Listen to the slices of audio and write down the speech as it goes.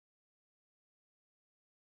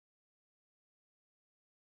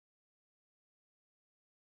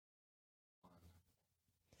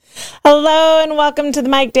Hello and welcome to the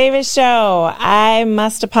Mike Davis Show. I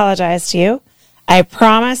must apologize to you. I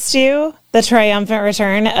promised you the triumphant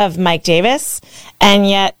return of Mike Davis, and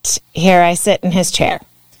yet here I sit in his chair.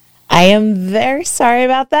 I am very sorry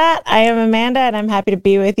about that. I am Amanda, and I'm happy to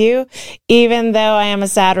be with you, even though I am a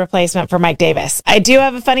sad replacement for Mike Davis. I do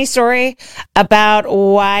have a funny story about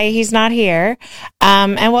why he's not here,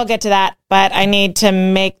 and we'll get to that, but I need to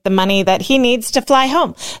make the money that he needs to fly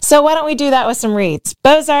home. So why don't we do that with some reads?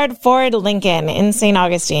 Bozard Ford Lincoln in St.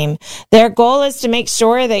 Augustine. Their goal is to make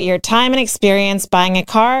sure that your time and experience buying a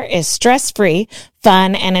car is stress-free,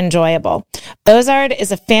 fun, and enjoyable. Bozard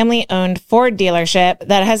is a family-owned Ford dealership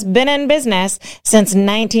that has been in business since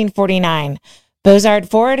 1949. Bozard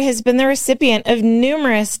Ford has been the recipient of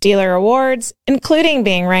numerous dealer awards, including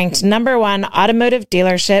being ranked #1 automotive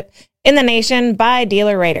dealership in the nation by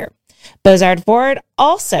Dealer Rater. Bozard Ford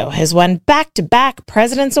also has won back-to-back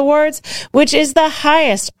President's Awards, which is the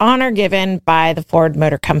highest honor given by the Ford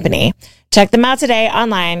Motor Company. Check them out today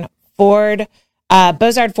online,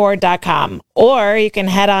 bozardford.com, or you can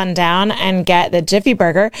head on down and get the Jiffy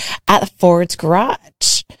Burger at Ford's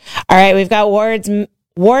Garage. All right, we've got Ward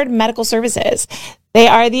Medical Services. They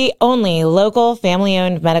are the only local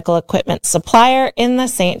family-owned medical equipment supplier in the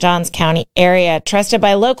St. Johns County area, trusted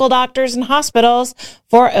by local doctors and hospitals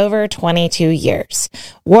for over 22 years.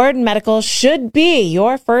 Ward Medical should be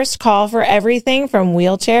your first call for everything from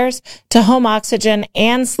wheelchairs to home oxygen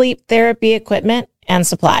and sleep therapy equipment and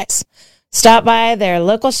supplies. Stop by their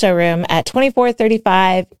local showroom at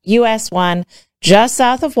 2435 US 1, just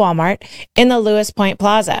south of Walmart in the Lewis Point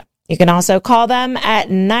Plaza. You can also call them at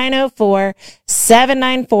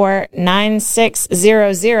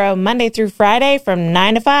 904-794-9600 Monday through Friday from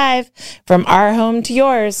 9 to 5. From our home to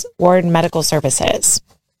yours, Ward Medical Services.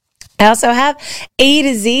 I also have A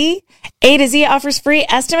to Z. A to Z offers free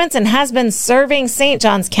estimates and has been serving St.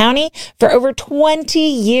 Johns County for over 20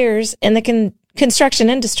 years in the construction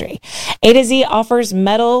industry. A to Z offers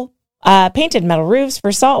painted metal roofs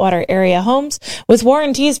for saltwater area homes with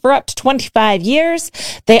warranties for up to 25 years.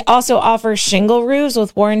 They also offer shingle roofs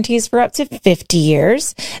with warranties for up to 50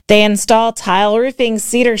 years. They install tile roofing,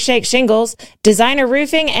 cedar shake shingles, designer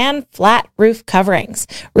roofing, and flat roof coverings.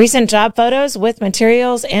 Recent job photos with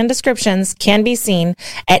materials and descriptions can be seen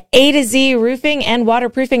at A to Z roofing and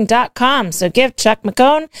waterproofing.com. So give Chuck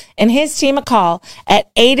McCone and his team a call at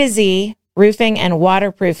A to Z Roofing and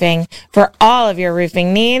Waterproofing for all of your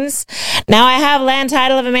roofing needs. Now I have Land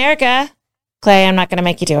Title of America. Clay, I'm not going to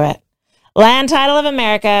make you do it. Land Title of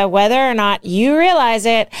America, whether or not you realize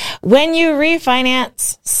it, when you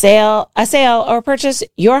refinance, a sale, or purchase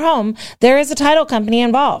your home, there is a title company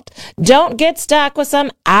involved. Don't get stuck with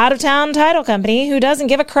some out-of-town title company who doesn't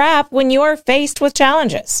give a crap when you are faced with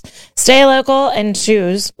challenges. Stay local and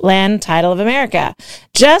choose Land Title of America.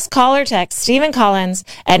 Just call or text Stephen Collins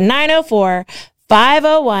at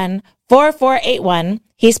 904-501-4481.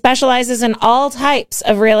 He specializes in all types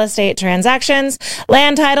of real estate transactions.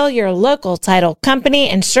 Land Title, your local title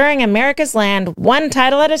company, ensuring America's land one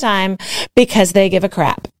title at a time because they give a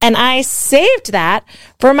crap. And I saved that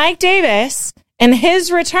for Mike Davis and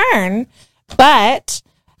his return. But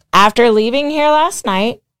after leaving here last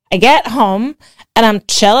night, I get home and I'm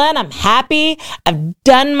chilling. I'm happy. I've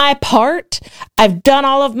done my part. I've done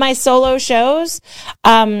all of my solo shows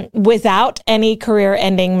without any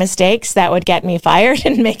career-ending mistakes that would get me fired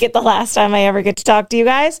and make it the last time I ever get to talk to you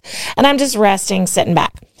guys. And I'm just resting, sitting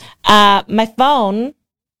back. My phone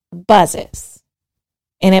buzzes,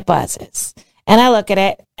 and it buzzes. And I look at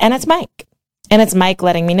it, and it's Mike. And it's Mike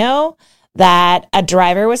letting me know that a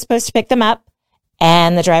driver was supposed to pick them up,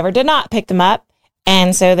 and the driver did not pick them up.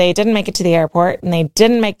 And so they didn't make it to the airport, and they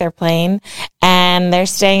didn't make their plane, and they're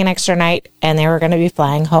staying an extra night, and they were going to be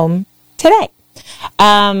flying home today.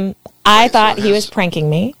 I thought he was pranking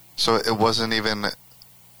me. So it wasn't even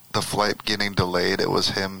the flight getting delayed. It was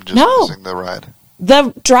him just missing the ride.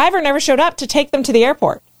 The driver never showed up to take them to the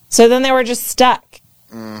airport. So then they were just stuck.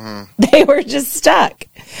 Mm-hmm. They were just stuck.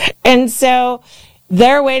 And so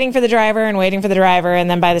they're waiting for the driver and waiting for the driver, and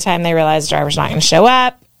then by the time they realize the driver's not going to show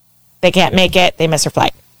up, they can't make it. They miss their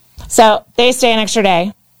flight. So they stay an extra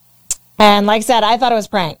day. And like I said, I thought it was a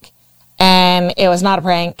prank. And it was not a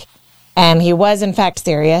prank. And he was, in fact,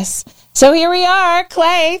 serious. So here we are.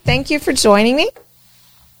 Clay, thank you for joining me.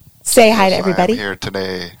 Say hi to everybody. I'm here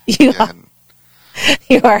today. You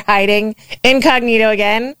are hiding incognito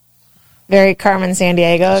again. Very Carmen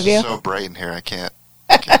Sandiego of you. It's so bright in here. I can't do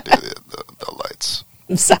the lights.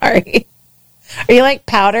 I'm sorry. Are you like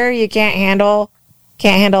Powder? You can't handle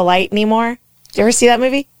light anymore? Did you ever see that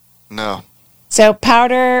movie? No. So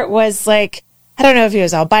Powder was like, I don't know if he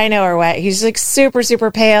was albino or what. He's like super, super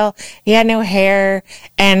pale. He had no hair,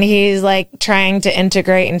 and he's like trying to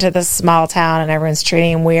integrate into this small town, and everyone's treating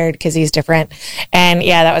him weird because he's different. And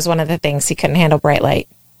yeah, that was one of the things. He couldn't handle bright light.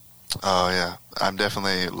 Oh yeah, I'm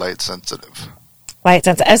definitely light sensitive. Light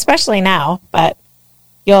sensitive, especially now, but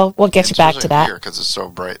we'll get you back to that. Because it's so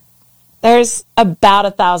bright. There's about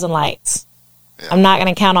 1,000 lights. Yeah. I'm not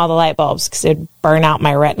going to count all the light bulbs because it'd burn out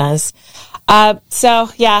my retinas. So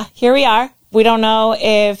yeah, here we are. We don't know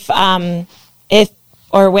if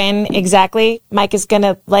or when exactly Mike is going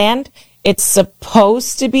to land. It's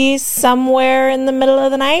supposed to be somewhere in the middle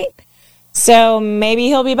of the night. So maybe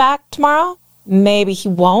he'll be back tomorrow. Maybe he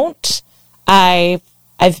won't. I've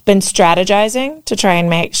been strategizing to try and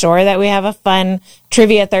make sure that we have a fun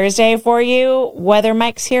Trivia Thursday for you, whether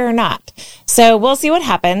Mike's here or not. So we'll see what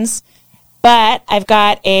happens. But I've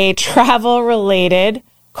got a travel-related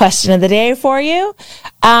question of the day for you.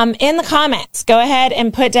 In the comments, go ahead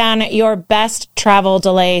and put down your best travel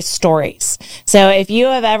delay stories. So if you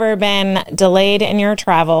have ever been delayed in your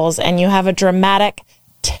travels and you have a dramatic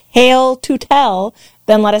tale to tell,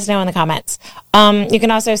 then let us know in the comments. You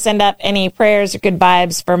can also send up any prayers or good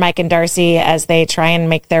vibes for Mike and Darcy as they try and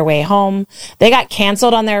make their way home. They got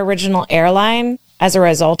canceled on their original airline as a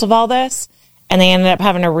result of all this, and they ended up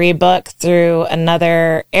having to rebook through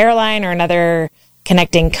another airline or another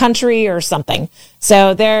connecting country or something.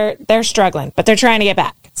 So they're struggling, but they're trying to get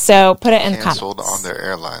back. So put it in the comments. Canceled on their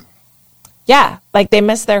airline. Yeah, like they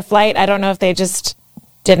missed their flight. I don't know if they just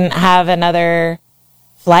didn't have another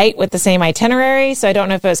flight with the same itinerary. So I don't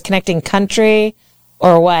know if it was connecting country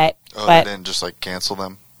or what. Oh, but they didn't just like cancel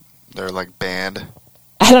them? They're like banned?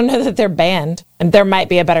 I don't know that they're banned. And there might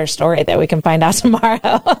be a better story that we can find out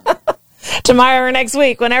tomorrow. Tomorrow or next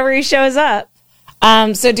week, whenever he shows up.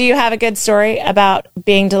 So do you have a good story about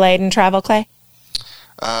being delayed in travel, Clay?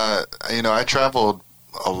 I traveled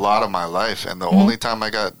a lot of my life, and the only time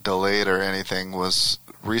I got delayed or anything was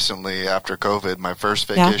recently after COVID. My first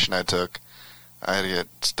vacation I took, I had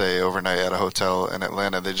to stay overnight at a hotel in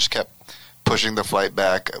Atlanta. They just kept pushing the flight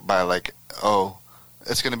back by like, oh,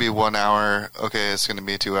 it's going to be 1 hour. Okay, it's going to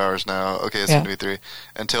be 2 hours now. Okay, it's going to be 3.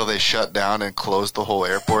 Until they shut down and closed the whole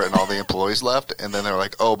airport and all the employees left. And then they're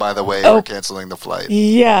like, oh, by the way, we're canceling the flight.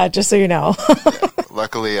 Yeah, just so you know.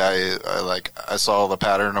 Luckily, I saw the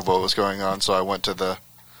pattern of what was going on, so I went to the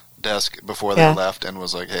desk before they left and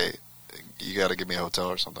was like, hey, you got to give me a hotel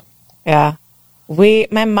or something. Yeah.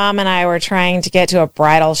 My mom and I were trying to get to a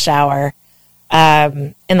bridal shower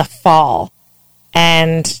in the fall.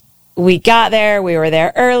 And we got there. We were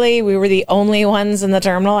there early. We were the only ones in the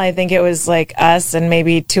terminal. I think it was like us and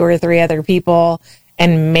maybe 2 or 3 other people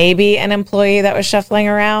and maybe an employee that was shuffling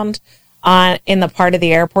around in the part of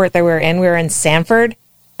the airport that we were in. We were in Sanford,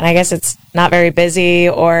 and I guess it's not very busy,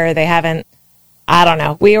 or they haven't, I don't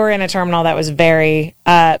know. We were in a terminal that was very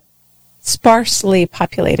sparsely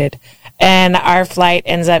populated, and our flight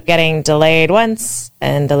ends up getting delayed once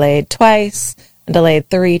and delayed twice. Delayed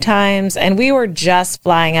 3 times, and we were just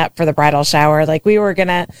flying up for the bridal shower. Like, we were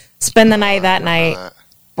gonna spend the night that night,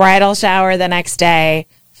 bridal shower the next day,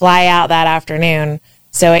 fly out that afternoon.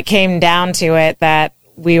 So it came down to it that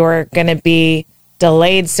we were gonna be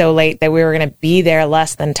delayed so late that we were gonna be there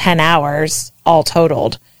less than 10 hours all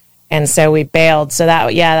totaled, and so we bailed. So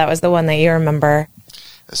that was the one that you remember.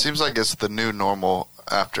 It seems like it's the new normal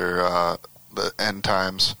after the end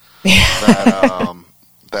times.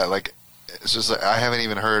 That like. It's just like I haven't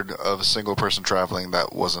even heard of a single person traveling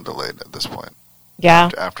that wasn't delayed at this point. Yeah.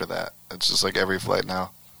 After that. It's just like every flight now.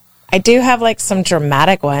 I do have like some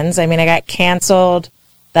dramatic ones. I mean, I got canceled.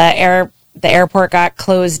 The airport got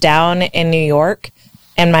closed down in New York,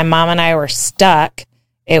 and my mom and I were stuck.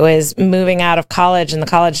 It was moving out of college, and the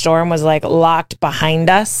college dorm was like locked behind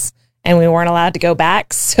us, and we weren't allowed to go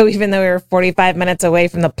back. So even though we were 45 minutes away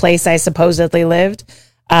from the place I supposedly lived,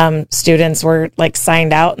 students were like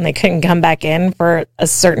signed out and they couldn't come back in for a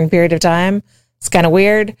certain period of time. It's kind of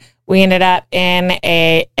weird. We ended up in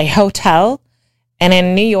a hotel, and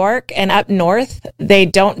in New York and up north, they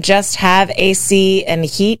don't just have AC and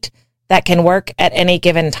heat that can work at any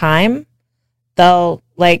given time. They'll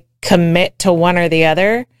like commit to one or the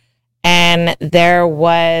other. And there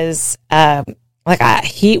was like a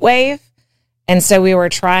heat wave. And so we were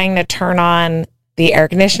trying to turn on the air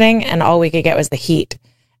conditioning, and all we could get was the heat.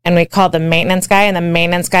 And we called the maintenance guy, and the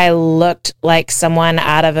maintenance guy looked like someone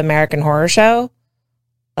out of American Horror Show.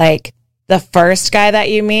 Like the first guy that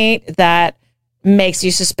you meet that makes you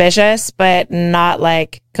suspicious, but not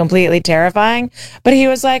like completely terrifying. But he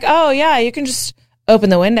was like, oh yeah, you can just open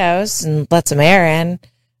the windows and let some air in.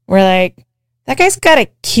 We're like, that guy's got a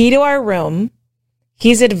key to our room.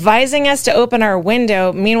 he's advising us to open our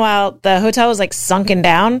window. Meanwhile, the hotel was like sunken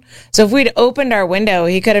down. So if we'd opened our window,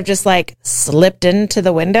 he could have just like slipped into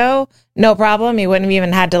the window. No problem. He wouldn't have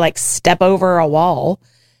even had to like step over a wall.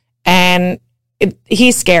 And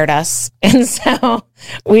he scared us. And so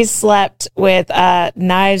we slept with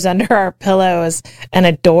knives under our pillows and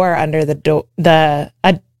a door under the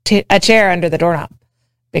a chair under the doorknob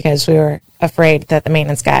because we were afraid that the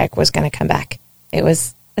maintenance guy was going to come back. It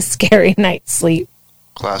was a scary night's sleep.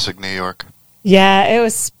 Classic New York. Yeah, it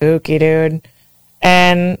was spooky, dude.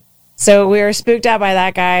 And so we were spooked out by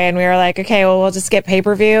that guy, and we were like, okay, well, we'll just get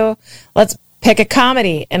pay-per-view. Let's pick a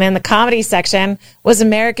comedy. And in the comedy section was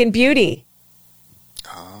American Beauty.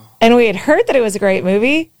 And we had heard that it was a great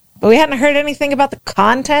movie, but we hadn't heard anything about the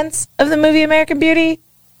contents of the movie American Beauty.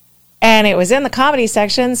 And it was in the comedy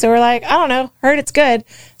section, so we're like, I don't know, heard it's good.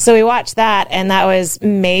 So we watched that, and that was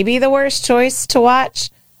maybe the worst choice to watch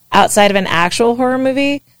outside of an actual horror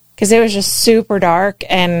movie, because it was just super dark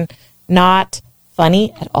and not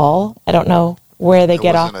funny at all. I don't know where they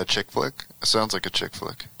get off. It wasn't a chick flick? It sounds like a chick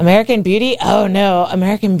flick. American Beauty? Oh, no.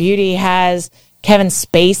 American Beauty has Kevin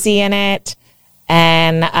Spacey in it.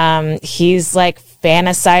 And he's like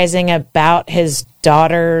fantasizing about his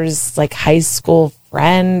daughter's like high school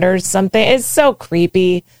friend or something. It's so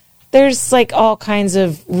creepy. There's like all kinds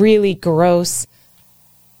of really gross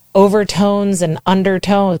overtones and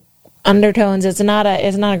undertones. It's not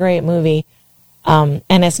a great movie. And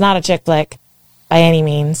it's not a chick flick by any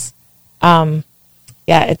means. Yeah,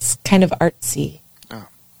 it's kind of artsy.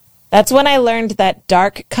 That's when I learned that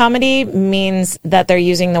dark comedy means that they're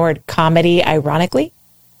using the word comedy ironically,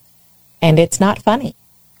 and it's not funny.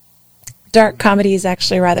 Dark comedy is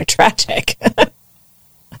actually rather tragic.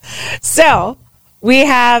 So we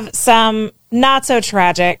have some not so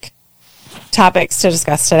tragic topics to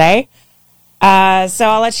discuss today. So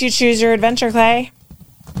I'll let you choose your adventure, Clay.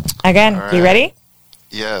 Again, right. You ready?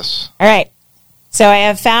 Yes. All right. So I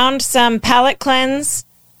have found some palate cleanse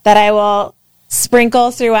that I will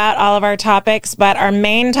sprinkle throughout all of our topics, but our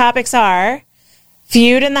main topics are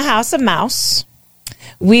Feud in the House of Mouse,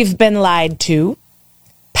 We've Been Lied To,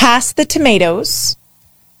 Pass the Tomatoes,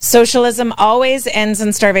 Socialism Always Ends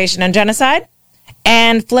in Starvation and Genocide,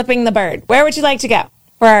 and Flipping the Bird. Where would you like to go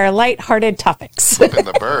for our lighthearted topics? Flipping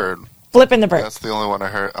the Bird. Flipping the Bird. That's the only one I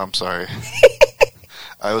heard. I'm sorry.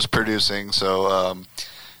 I was producing, so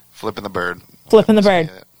Flipping the Bird. Flipping the Bird.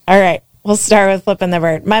 All right. We'll start with Flipping the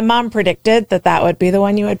Bird. My mom predicted that would be the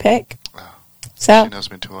one you would pick. Oh, so she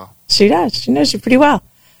knows me too well. She does. She knows you pretty well.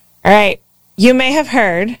 All right. You may have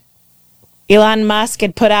heard Elon Musk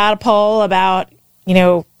had put out a poll about,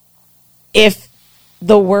 if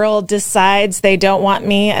the world decides they don't want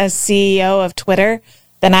me as CEO of Twitter,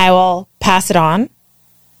 then I will pass it on.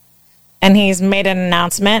 And he's made an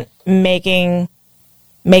announcement making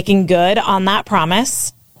good on that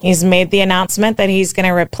promise. He's made the announcement that he's going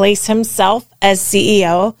to replace himself as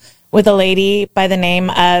CEO with a lady by the name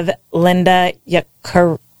of Linda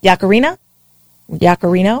Yaccarino.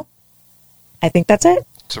 I think that's it.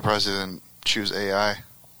 Surprised he didn't choose AI.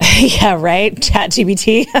 Yeah, right?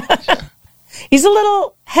 ChatGPT. Yeah. He's a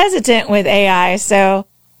little hesitant with AI, so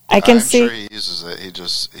I can see. I'm sure he uses it.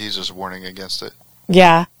 He's just warning against it.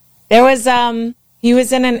 Yeah. There was he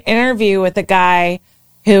was in an interview with a guy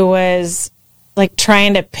who was like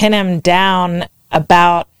trying to pin him down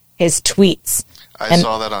about his tweets. I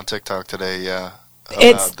saw that on TikTok today, yeah.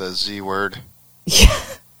 About the Z word. Yeah.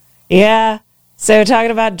 Yeah. So talking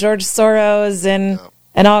about George Soros and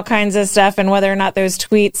all kinds of stuff and whether or not those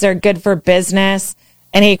tweets are good for business.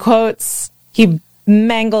 And he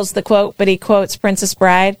mangles the quote, but he quotes Princess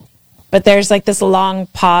Bride. But there's like this long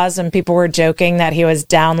pause and people were joking that he was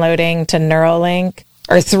downloading to Neuralink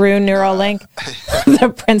or through Neuralink, the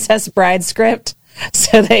Princess Bride script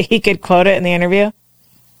so that he could quote it in the interview.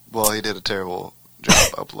 Well, he did a terrible job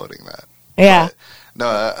uploading that. Yeah. But, no,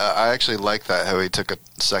 I actually like that, how he took a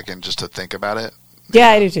second just to think about it. Yeah,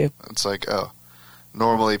 I do too. It's like,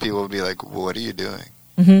 normally people would be like, well, what are you doing?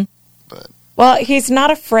 Mm-hmm. Well, he's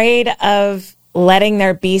not afraid of letting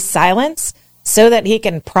there be silence so that he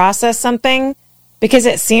can process something, because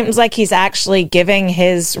it seems like he's actually giving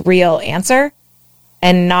his real answer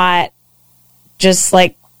and not just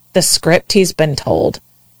like the script he's been told.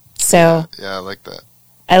 So yeah, I like that.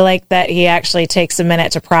 I like that he actually takes a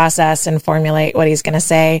minute to process and formulate what he's going to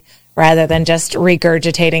say rather than just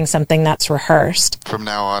regurgitating something that's rehearsed. From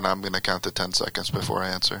now on, I'm going to count to 10 seconds before I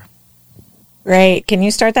answer. Great. Can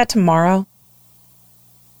you start that tomorrow?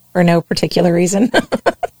 For no particular reason?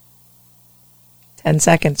 10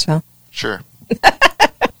 seconds, Phil. Sure.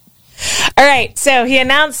 All right. So he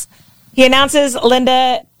announces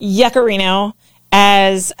Linda Yaccarino,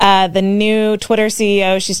 as the new Twitter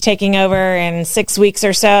CEO. She's taking over in 6 weeks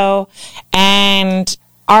or so. And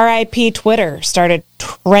RIP Twitter started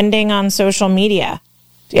trending on social media.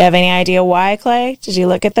 Do you have any idea why, Clay? Did you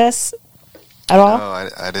look at this at all? No,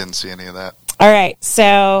 I didn't see any of that. All right.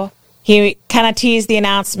 So he kind of teased the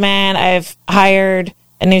announcement. I've hired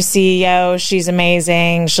a new CEO. She's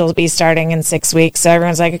amazing. She'll be starting in 6 weeks. So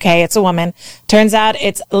everyone's like, okay, it's a woman. Turns out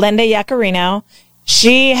it's Linda Yaccarino.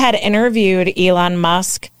 She had interviewed Elon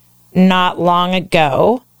Musk not long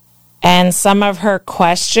ago. And some of her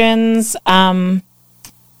questions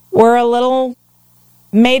were a little,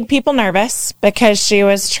 made people nervous because she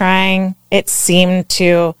was trying, it seemed,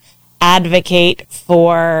 to advocate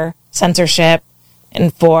for censorship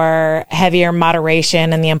and for heavier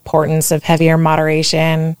moderation and the importance of heavier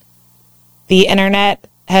moderation. The internet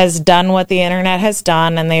has done what the internet has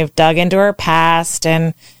done, and they've dug into her past,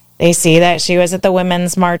 and they see that she was at the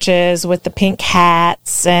women's marches with the pink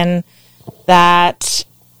hats, and that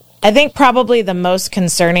I think probably the most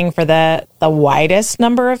concerning for the widest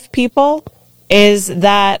number of people is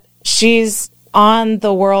that she's on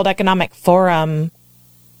the World Economic Forum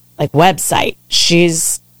website.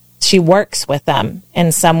 She works with them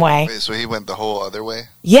in some way. Wait, so he went the whole other way?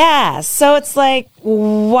 Yeah. So it's like,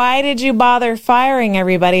 why did you bother firing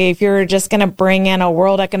everybody if you were just going to bring in a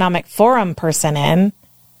World Economic Forum person in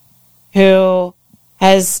who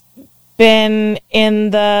has been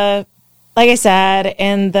in the, like I said,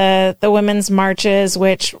 in the women's marches,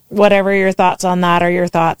 which whatever your thoughts on that are your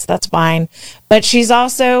thoughts, that's fine. But she's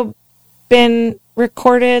also been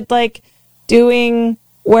recorded doing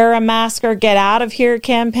wear a mask or get out of here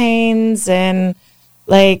campaigns, and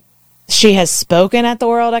she has spoken at the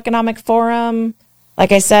World Economic Forum.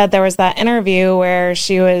 Like I said, there was that interview where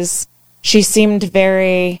she seemed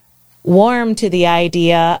very warm to the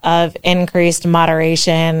idea of increased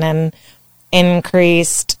moderation and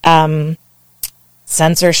increased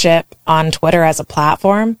censorship on Twitter as a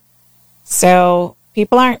platform. So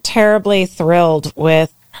people aren't terribly thrilled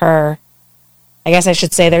with her. I guess I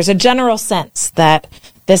should say there's a general sense that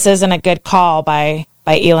this isn't a good call by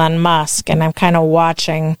Elon Musk, and I'm kind of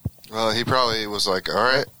watching. Well, he probably was like, all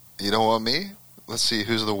right, you don't want me? Let's see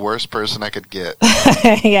who's the worst person I could get.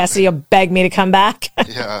 Yeah, so you'll beg me to come back?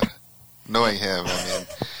 Yeah, knowing him,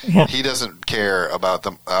 yeah. He doesn't care about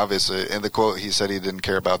them. Obviously, in the quote, he said he didn't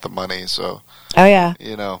care about the money, so. Oh, yeah.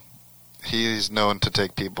 He's known to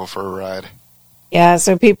take people for a ride. Yeah,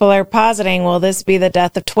 so people are positing, will this be the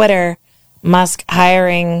death of Twitter? Musk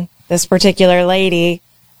hiring this particular lady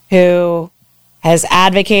who has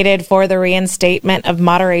advocated for the reinstatement of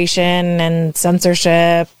moderation and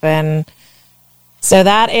censorship. And so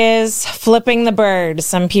that is flipping the bird.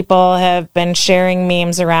 Some people have been sharing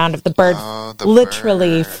memes around of the bird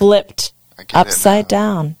literally flipped upside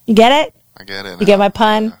down. You get it? I get it. You get my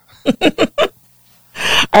pun?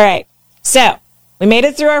 All right. So we made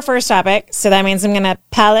it through our first topic. So that means I'm going to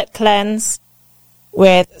palate cleanse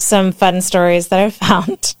with some fun stories that I've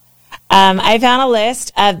found. I found a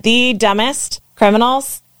list of the dumbest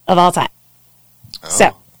criminals of all time. Oh.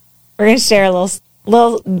 So we're going to share a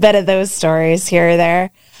little bit of those stories here or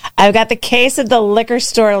there. I've got the case of the liquor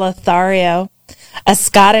store Lothario. A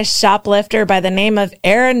Scottish shoplifter by the name of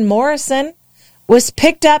Aaron Morrison was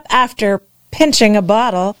picked up after pinching a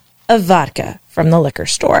bottle of vodka from the liquor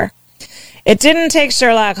store. It didn't take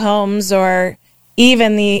Sherlock Holmes or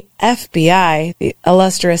even the FBI, the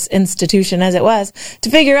illustrious institution as it was, to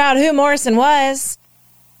figure out who Morrison was.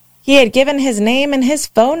 He had given his name and his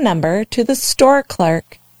phone number to the store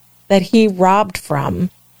clerk that he robbed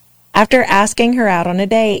from after asking her out on a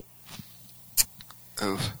date.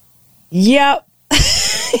 Oof. Yep.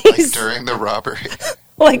 During the robbery?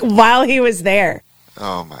 While he was there.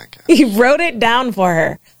 Oh, my God. He wrote it down for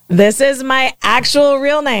her. This is my actual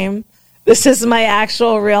real name. This is my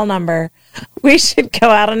actual real number. We should go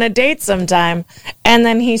out on a date sometime. And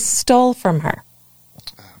then he stole from her.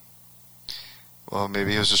 Well,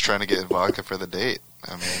 maybe he was just trying to get vodka for the date.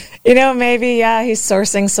 I mean, maybe, yeah, he's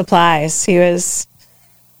sourcing supplies. He was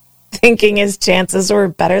thinking his chances were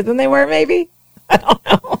better than they were, maybe? I don't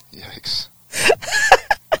know. Yikes.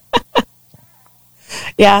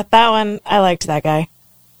 Yeah, that one, I liked that guy.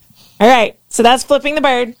 All right, so that's flipping the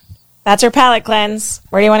bird. That's our palate cleanse.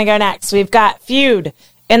 Where do you want to go next? We've got feud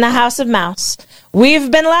in the House of Mouse.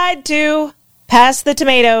 We've been lied to. Pass the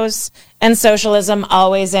tomatoes. And socialism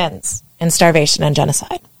always ends in starvation and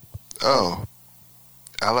genocide. Oh,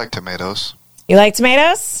 I like tomatoes. You like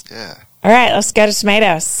tomatoes? Yeah. All right, let's go to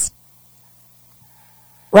tomatoes.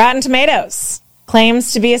 Rotten Tomatoes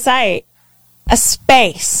claims to be a site, a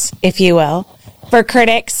space, if you will, for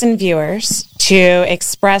critics and viewers to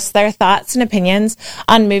express their thoughts and opinions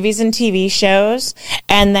on movies and TV shows.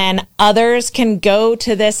 And then others can go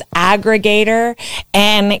to this aggregator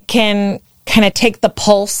and can kind of take the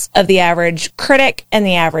pulse of the average critic and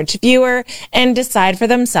the average viewer and decide for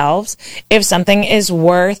themselves if something is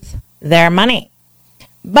worth their money.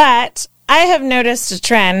 But I have noticed a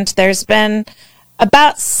trend. There's been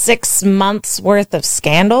about 6 months worth of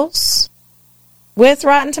scandals with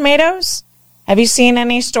Rotten Tomatoes. Have you seen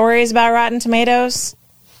any stories about Rotten Tomatoes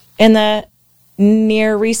in the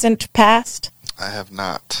near recent past? I have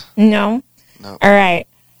not. No? No. All right.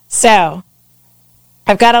 So,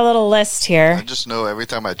 I've got a little list here. I just know every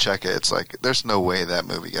time I check it, it's like, there's no way that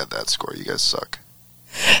movie got that score. You guys suck.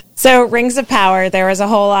 So, Rings of Power, there was a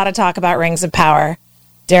whole lot of talk about Rings of Power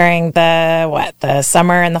during the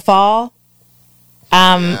summer and the fall.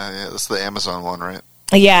 Yeah, that's the Amazon one, right?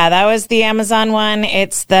 Yeah, that was the Amazon one.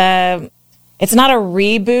 It's not a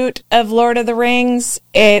reboot of Lord of the Rings.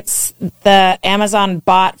 It's the Amazon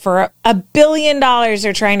bought for $1 billion.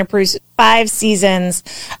 They're trying to produce 5 seasons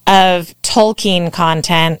of Tolkien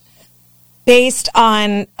content based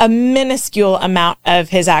on a minuscule amount of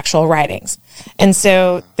his actual writings. And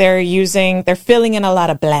so they're filling in a lot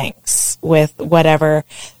of blanks with whatever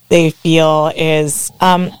they feel is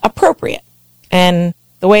appropriate. And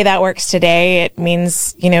the way that works today, it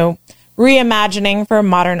means, reimagining for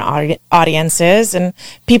modern audiences, and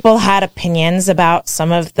people had opinions about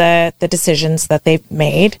some of the decisions that they've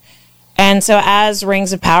made. And so as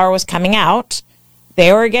Rings of Power was coming out,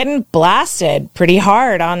 they were getting blasted pretty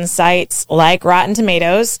hard on sites like Rotten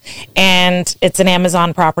Tomatoes, and it's an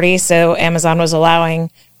Amazon property, so Amazon was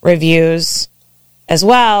allowing reviews as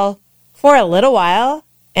well for a little while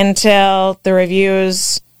until the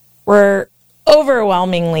reviews were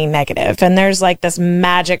overwhelmingly negative. And there's like this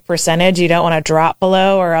magic percentage you don't want to drop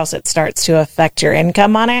below, or else it starts to affect your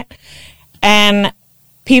income on it. And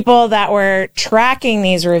people that were tracking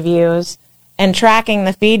these reviews and tracking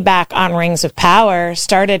the feedback on Rings of Power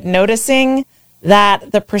started noticing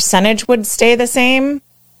that the percentage would stay the same,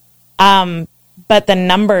 but the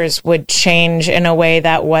numbers would change in a way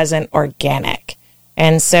that wasn't organic.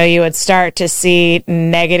 And so you would start to see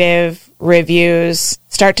negative reviews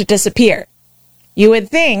start to disappear. You would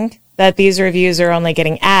think that these reviews are only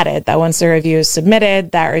getting added, that once the review is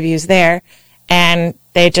submitted, that review's there, and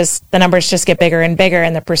the numbers just get bigger and bigger,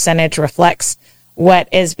 and the percentage reflects what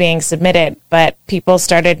is being submitted. But people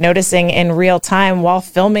started noticing in real time while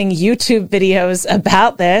filming YouTube videos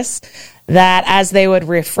about this, that as they would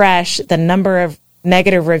refresh, the number of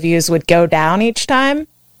negative reviews would go down each time,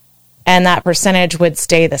 and that percentage would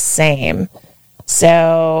stay the same.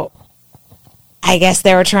 So I guess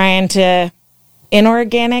they were trying to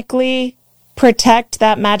inorganically protect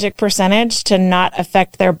that magic percentage to not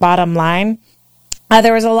affect their bottom line.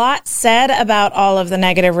 There was a lot said about all of the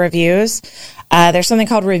negative reviews. There's something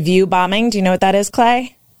called review bombing. Do you know what that is,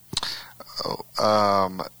 Clay?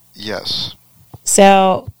 Yes.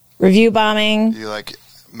 So, review bombing. You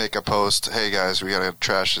make a post, hey guys, we gotta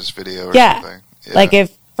trash this video or something. Yeah. Like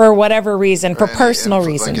if for whatever reason, for personal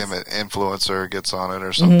reasons. Like if an influencer gets on it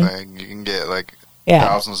or something, you can get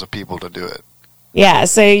thousands of people to do it. Yeah,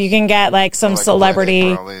 so you can get some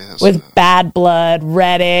celebrity with bad blood,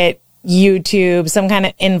 Reddit, YouTube, some kind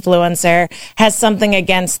of influencer has something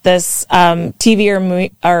against this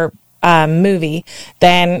TV or movie,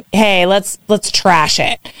 then hey, let's trash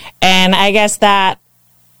it. And I guess that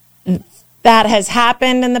has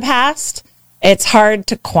happened in the past. It's hard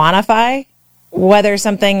to quantify whether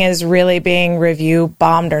something is really being review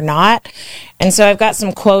bombed or not. And so I've got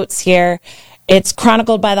some quotes here. It's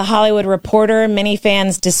chronicled by The Hollywood Reporter. Many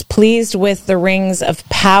fans displeased with the Rings of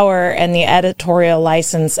Power and the editorial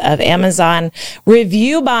license of Amazon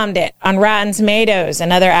review bombed it on Rotten Tomatoes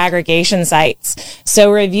and other aggregation sites. So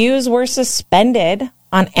reviews were suspended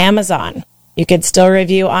on Amazon. You could still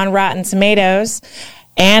review on Rotten Tomatoes,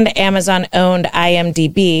 and Amazon owned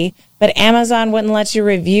IMDb, but Amazon wouldn't let you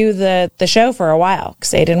review the show for a while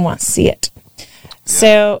because they didn't want to see it. Yeah.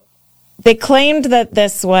 So they claimed that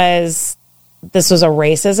this was a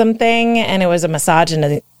racism thing and it was a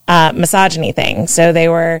misogyny thing. So they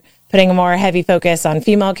were putting a more heavy focus on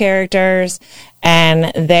female characters,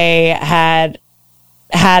 and they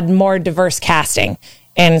had more diverse casting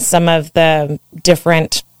in some of the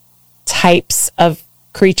different types of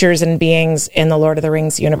creatures and beings in the Lord of the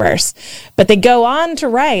Rings universe. But they go on to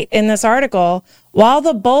write in this article, while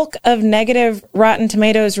the bulk of negative Rotten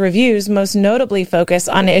Tomatoes reviews most notably focus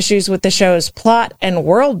on issues with the show's plot and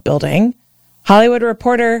world building, Hollywood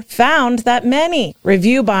Reporter found that many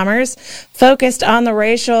review bombers focused on the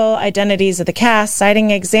racial identities of the cast,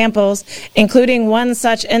 citing examples, including one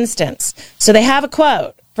such instance. So they have a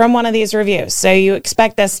quote from one of these reviews. So you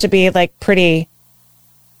expect this to be like pretty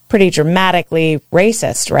dramatically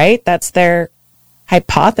racist, right? That's their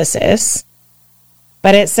hypothesis.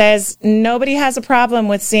 But it says, nobody has a problem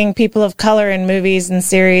with seeing people of color in movies and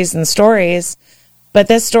series and stories, but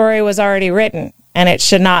this story was already written and it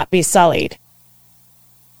should not be sullied.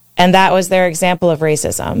 And that was their example of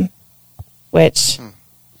racism, which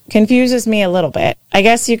confuses me a little bit. I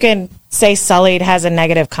guess you can say sullied has a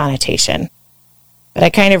negative connotation, but I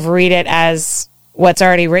kind of read it as what's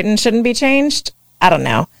already written shouldn't be changed. I don't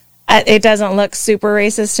know. It doesn't look super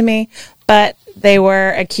racist to me, but they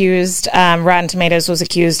were accused, Rotten Tomatoes was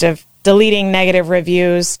accused of deleting negative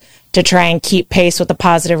reviews to try and keep pace with the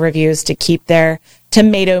positive reviews to keep their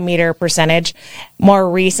tomato meter percentage. More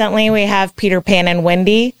recently, we have Peter Pan and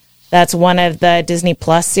Wendy. That's one of the Disney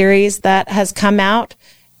Plus series that has come out.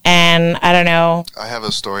 And I don't know. I have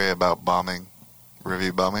a story about bombing,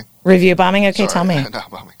 review bombing. Review bombing? Okay, Sorry, tell me. Not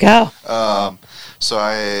bombing. Go. So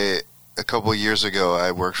a couple years ago,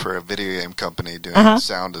 I worked for a video game company doing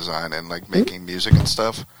sound design and like making music and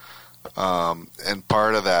stuff. And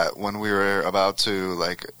part of that, when we were about to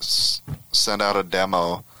like send out a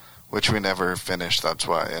demo, which we never finished, that's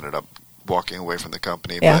why I ended up walking away from the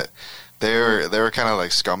company. Yeah. But they were kind of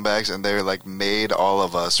like scumbags, and they like made all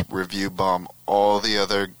of us review bomb all the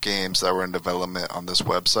other games that were in development on this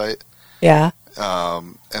website. Yeah.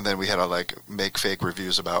 And then we had to like make fake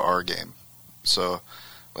reviews about our game. So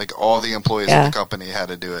like all the employees of the company had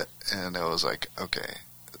to do it, and it was like, okay,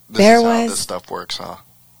 this is how this stuff works, huh?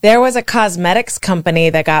 There was a cosmetics company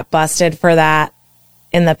that got busted for that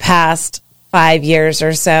in the past 5 years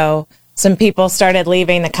or so. Some people started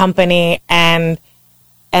leaving the company, and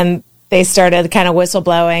they started kind of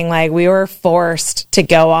whistleblowing, like we were forced to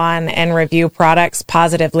go on and review products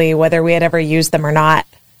positively, whether we had ever used them or not.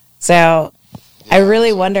 So I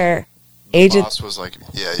really wonder. The boss was like,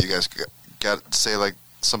 yeah, you guys got to say like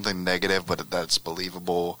something negative, but that's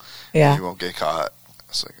believable. Yeah. And you won't get caught.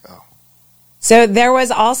 It's like, oh. So there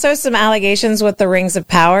was also some allegations with the Rings of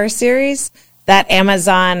Power series that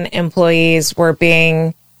Amazon employees were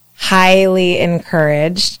being highly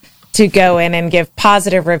encouraged to go in and give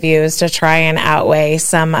positive reviews to try and outweigh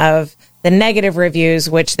some of the negative reviews,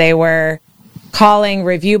 which they were calling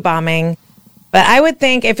review bombing. But I would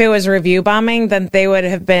think if it was review bombing, then they would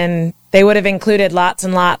have included lots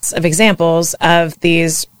and lots of examples of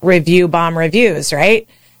these review bomb reviews, right?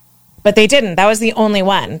 But they didn't. That was the only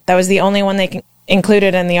one. That was the only one they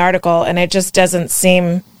included in the article, and it just doesn't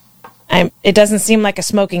seem. It doesn't seem like a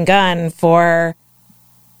smoking gun for.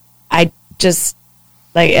 It just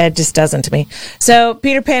doesn't to me. So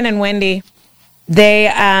Peter Pan and Wendy,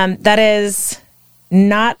 that has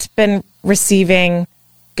not been receiving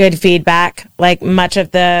good feedback, like much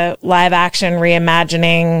of the live action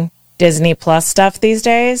reimagining Disney Plus stuff these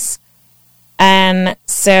days. And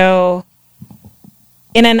so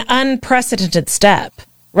in an unprecedented step,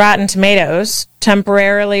 Rotten Tomatoes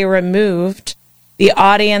temporarily removed the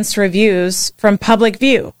audience reviews from public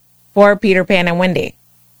view for Peter Pan and Wendy.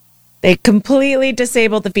 They completely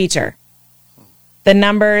disabled the feature. The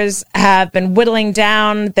numbers have been whittling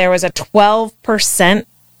down. There was a 12%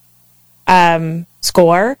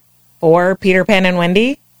 score for Peter Pan and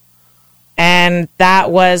Wendy, and that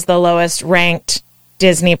was the lowest ranked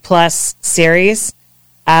Disney Plus series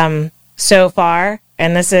so far.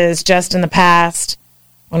 And this is just in the past.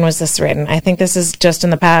 When was this written? I think this is just in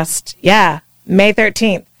the past. Yeah, May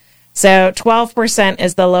 13th. So 12%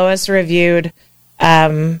 is the lowest reviewed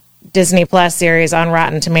Disney Plus series on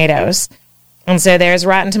Rotten Tomatoes. And so there's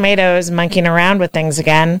Rotten Tomatoes monkeying around with things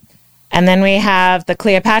again. And then we have the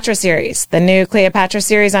Cleopatra series, the new Cleopatra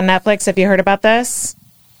series on Netflix. Have you heard about this?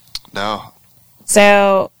 No.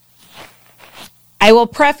 So I will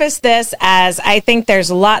preface this as I think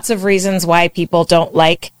there's lots of reasons why people don't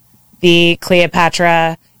like the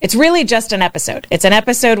Cleopatra. It's really just an episode. It's an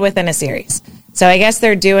episode within a series. So I guess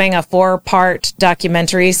they're doing a 4-part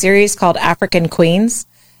documentary series called African Queens.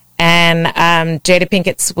 And Jada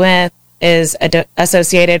Pinkett Smith is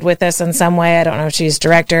associated with this in some way. I don't know if she's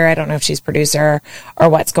director. I don't know if she's producer or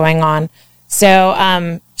what's going on.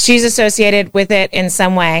 So she's associated with it in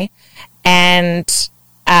some way. And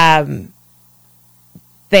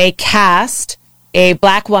they cast a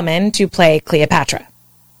black woman to play Cleopatra.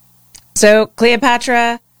 So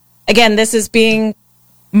Cleopatra, again, this is being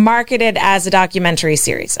marketed as a documentary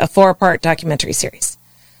series, a 4-part documentary series.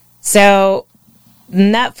 So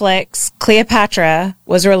Netflix, Cleopatra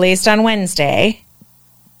was released on Wednesday,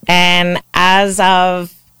 And as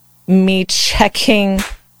of me checking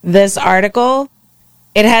this article,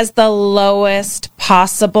 it has the lowest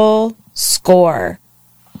possible score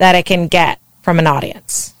that it can get from an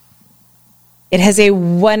audience. It has a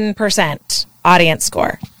 1% audience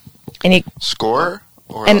score. And you score?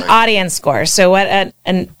 Or an audience score. So what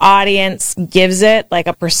an audience gives it, like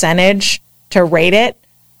a percentage to rate it,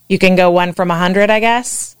 you can go 1 from 100, I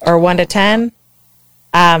guess, or 1 to 10.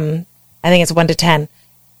 I think it's 1 to 10.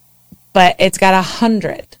 But it's got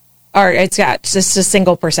 100, or it's got just a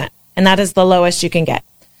single percent. And that is the lowest you can get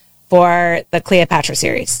for the Cleopatra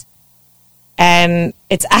series. And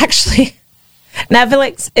it's actually,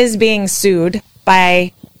 Netflix is being sued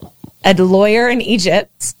by a lawyer in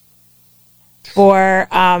Egypt for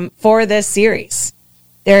this series.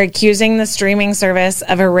 They're accusing the streaming service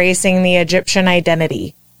of erasing the Egyptian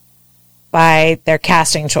identity by their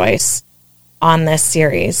casting choice on this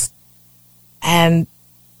series. And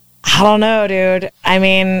I don't know, dude. I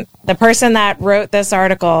mean, the person that wrote this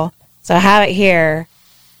article, so I have it here.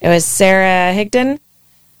 It was Sarah Higdon.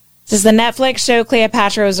 This is the Netflix show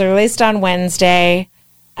Cleopatra was released on Wednesday.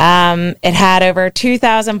 It had over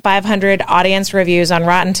 2,500 audience reviews on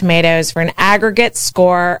Rotten Tomatoes for an aggregate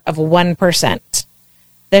score of 1%.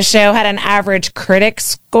 The show had an average critic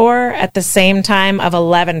score at the same time of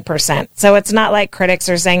 11%. So it's not like critics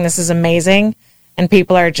are saying this is amazing and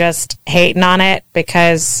people are just hating on it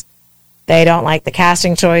because they don't like the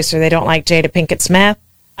casting choice or they don't like Jada Pinkett Smith.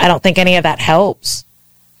 I don't think any of that helps.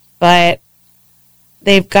 But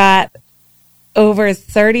they've got over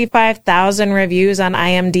 35,000 reviews on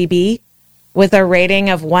IMDb with a rating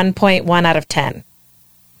of 1.1 out of 10.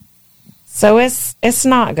 So it's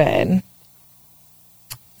not good.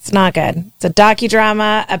 It's not good. It's a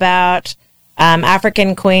docudrama about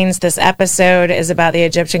African queens. This episode is about the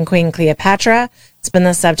Egyptian queen Cleopatra. It's been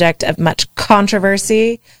the subject of much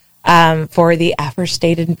controversy for the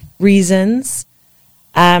aforestated reasons.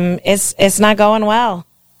 It's not going well.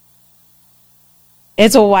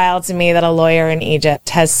 It's wild to me that a lawyer in Egypt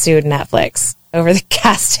has sued Netflix over the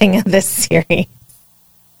casting of this series.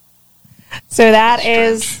 So that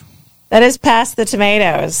is past the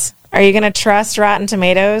tomatoes. Are you going to trust Rotten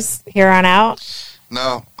Tomatoes here on out?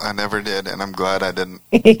 No, I never did, and I'm glad I didn't.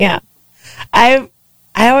 Yeah. I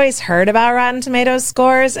always heard about Rotten Tomatoes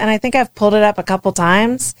scores, and I think I've pulled it up a couple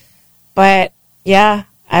times. But yeah,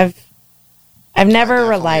 I've never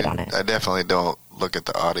relied on it. I definitely don't look at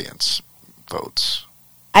the audience votes.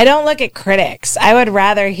 I don't look at critics. I would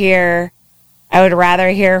rather hear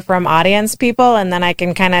from audience people, and then I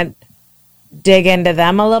can kind of dig into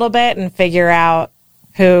them a little bit and figure out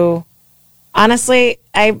who. Honestly,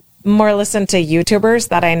 I more listen to YouTubers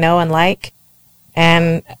that I know and like,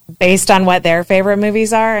 and based on what their favorite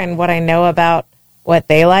movies are and what I know about what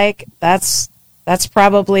they like, that's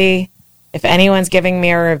probably, if anyone's giving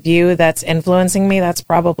me a review that's influencing me, that's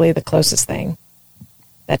probably the closest thing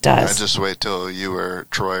that does. I just wait till you or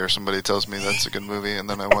Troy or somebody tells me that's a good movie, and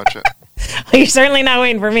then I watch it. Well, you're certainly not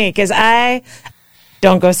waiting for me, because I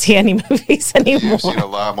don't go see any movies anymore. You've seen a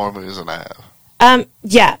lot more movies than I have.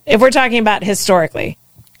 Yeah, if we're talking about historically.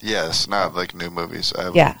 Yes, not like new movies.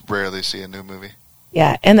 I rarely see a new movie.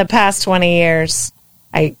 Yeah, in the past 20 years,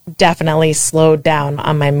 I definitely slowed down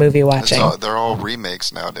on my movie watching. They're all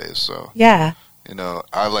remakes nowadays, so. Yeah. You know,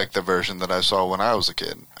 I like the version that I saw when I was a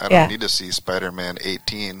kid. I don't need to see Spider-Man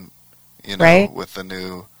 18, right? With the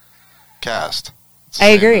new cast. I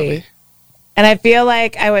agree. Movie. And I feel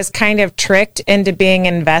like I was kind of tricked into being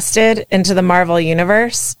invested into the Marvel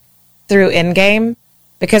Universe through Endgame,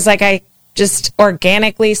 because I just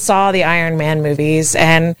organically saw the Iron Man movies,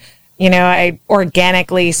 and I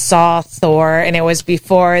organically saw Thor, and it was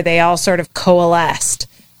before they all sort of coalesced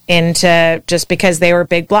into, just because they were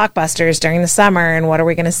big blockbusters during the summer, and what are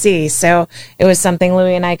we going to see? So it was something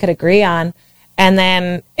Louie and I could agree on. And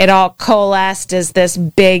then it all coalesced as this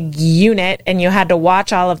big unit, and you had to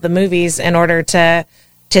watch all of the movies in order to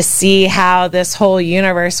see how this whole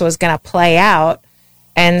universe was going to play out.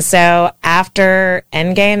 And so after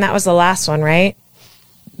Endgame, that was the last one, right?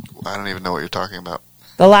 I don't even know what you're talking about.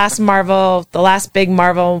 The last big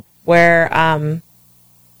Marvel where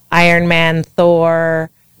Iron Man, Thor,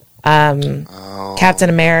 Captain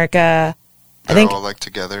America. I think all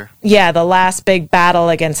together. Yeah, the last big battle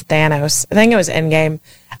against Thanos. I think it was Endgame.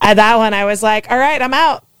 At that one, I was like, all right, I'm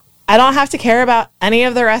out. I don't have to care about any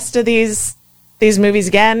of the rest of these movies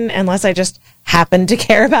again, unless I just happen to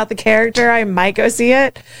care about the character. I might go see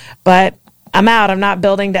it, but I'm out. I'm not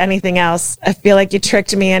building to anything else. I feel like you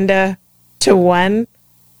tricked me into one.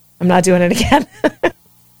 I'm not doing it again.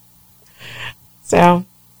 So,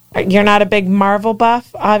 you're not a big Marvel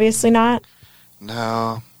buff? Obviously not.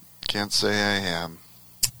 No, Can't say I am.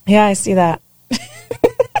 Yeah, I see that.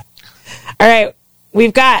 All right.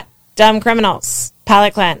 We've got Dumb Criminals,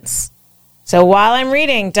 palate cleanse. So while I'm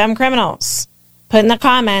reading Dumb Criminals, put in the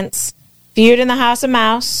comments, Feud in the House of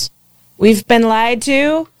Mouse, We've Been Lied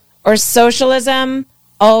To, or Socialism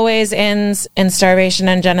Always Ends in Starvation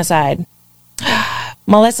and Genocide.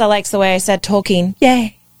 Melissa likes the way I said Tolkien.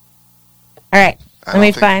 Yay. All right. Let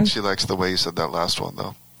me find. She likes the way you said that last one,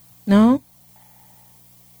 though. No?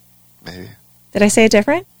 Maybe. Did I say it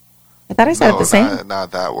different? I thought I said it the same.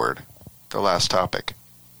 Not that word. The last topic.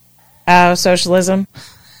 Oh, socialism.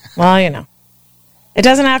 Well, you know. It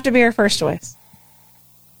doesn't have to be her first choice.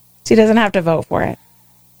 She doesn't have to vote for it.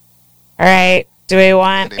 All right. Do we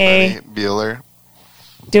want Bueller?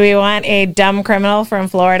 Do we want a dumb criminal from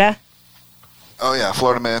Florida? Oh, yeah.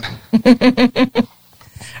 Florida man.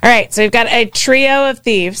 All right. So we've got a trio of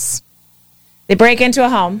thieves. They break into a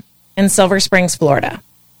home in Silver Springs, Florida.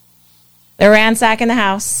 They're ransacking the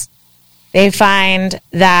house. They find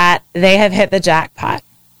that they have hit the jackpot.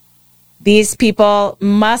 These people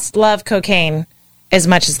must love cocaine as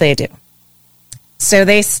much as they do. So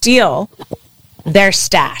they steal their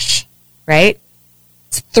stash, right?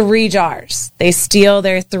 It's 3 jars. They steal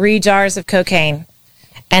their 3 jars of cocaine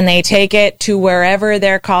and they take it to wherever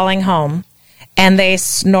they're calling home and they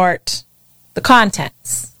snort the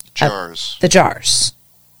contents. Jars. The jars.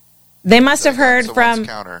 They must have heard from...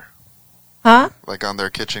 counter. Huh? Like on their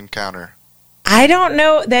kitchen counter. I don't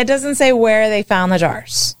know. That doesn't say where they found the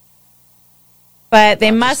jars. But they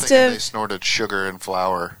must have... They snorted sugar and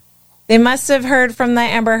flour. They must have heard from the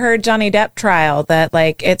Amber Heard Johnny Depp trial that,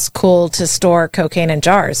 like, it's cool to store cocaine in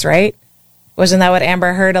jars, right? Wasn't that what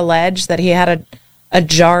Amber Heard alleged? That he had a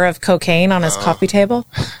jar of cocaine on his coffee table?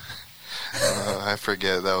 I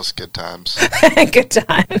forget. That was good times. Good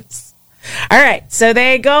times. All right. So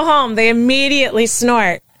they go home. They immediately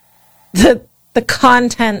snort the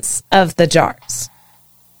contents of the jars.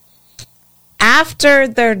 After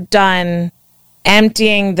they're done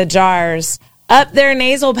emptying the jars up their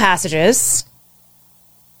nasal passages,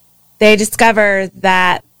 they discover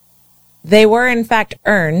that they were in fact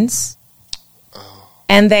urns,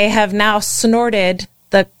 and they have now snorted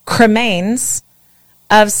the cremains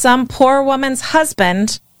of some poor woman's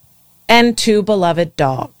husband and 2 beloved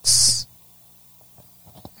dogs.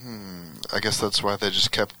 I guess that's why they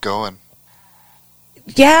just kept going.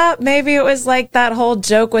 Yeah, maybe it was like that whole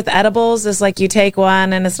joke with edibles is like you take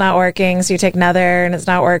one and it's not working, so you take another and it's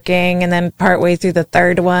not working, and then partway through the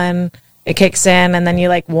 3rd one, it kicks in, and then you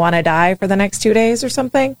like want to die for the next 2 days or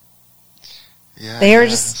something. Yeah, they were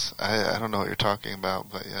just... I don't know what you're talking about,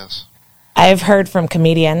 but yes. I've heard from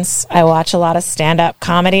comedians. I watch a lot of stand-up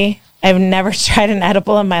comedy. I've never tried an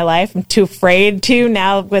edible in my life. I'm too afraid to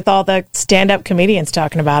now with all the stand-up comedians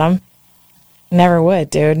talking about them. Never would,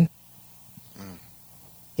 dude.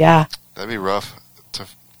 Yeah. That'd be rough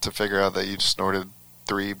to figure out that you snorted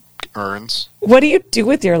 3 urns. What do you do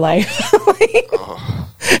with your life?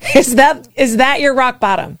 Is that your rock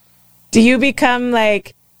bottom? Do you become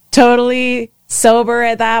like totally sober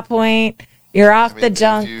at that point? You're off the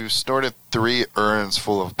junk. If you snorted 3 urns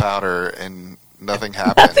full of powder and nothing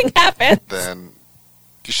happened, then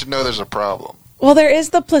you should know there's a problem. Well, there is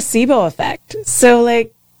the placebo effect. So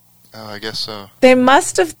like, oh, I guess so. They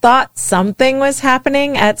must have thought something was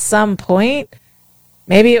happening at some point.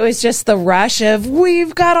 Maybe it was just the rush of,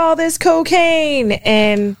 we've got all this cocaine.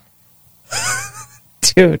 And,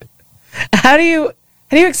 dude, how do you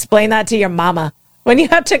explain that to your mama? When you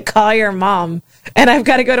have to call your mom, and I've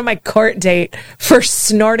got to go to my court date for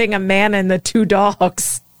snorting a man and the 2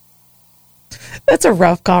 dogs. That's a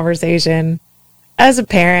rough conversation. As a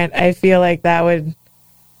parent, I feel like that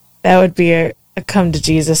would be a come to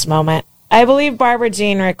Jesus moment. I believe Barbara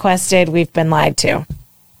Jean requested We've Been Lied To. All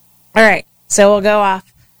right, so we'll go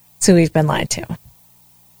off to We've Been Lied To. All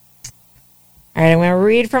right, I'm going to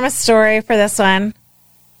read from a story for this one.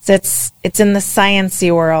 It's in the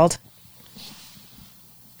science-y world.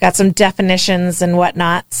 Got some definitions and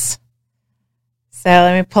whatnots. So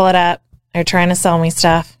let me pull it up. They're trying to sell me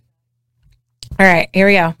stuff. All right, here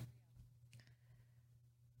we go.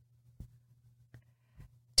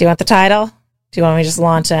 Do you want the title? Do you want me to just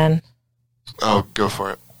launch in? Oh, go for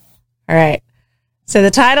it. All right. So the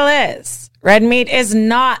title is, Red Meat is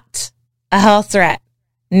not a health threat.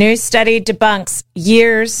 New study debunks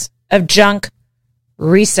years of junk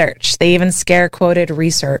research. They even scare quoted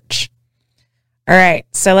research. All right.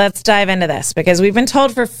 So let's dive into this, because we've been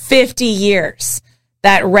told for 50 years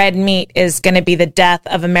that red meat is going to be the death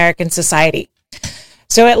of American society.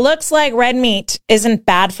 So it looks like red meat isn't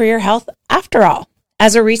bad for your health after all.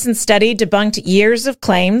 as a recent study debunked years of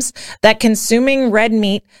claims that consuming red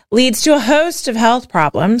meat leads to a host of health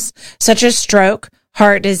problems, such as stroke,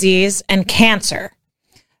 heart disease, and cancer.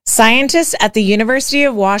 Scientists at the University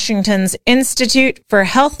of Washington's Institute for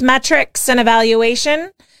Health Metrics and Evaluation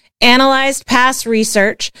analyzed past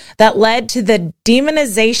research that led to the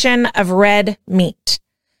demonization of red meat.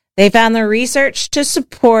 They found the research to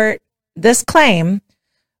support this claim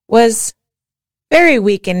was very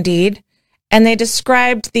weak indeed, and they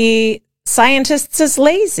described the scientists as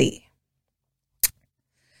lazy.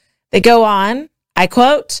 They go on, I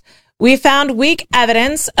quote, "We found weak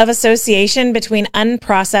evidence of association between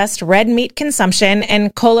unprocessed red meat consumption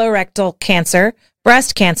and colorectal cancer,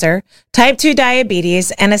 breast cancer, type 2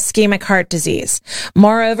 diabetes, and ischemic heart disease.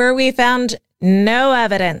 Moreover, we found no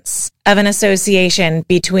evidence of an association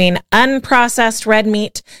between unprocessed red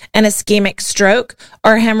meat and ischemic stroke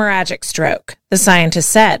or hemorrhagic stroke," the scientists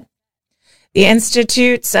said. The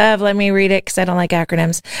Institutes of, let me read it because I don't like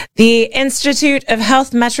acronyms. The Institute of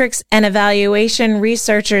Health Metrics and Evaluation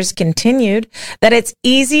researchers continued that it's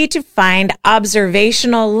easy to find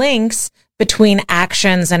observational links between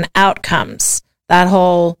actions and outcomes. That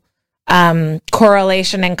whole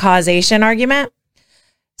correlation and causation argument.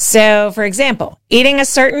 So, for example, eating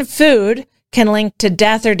a certain food can link to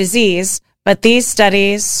death or disease, but these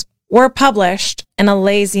studies were published in a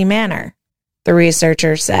lazy manner, the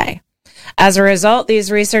researchers say. As a result,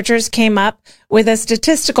 these researchers came up with a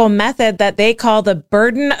statistical method that they call the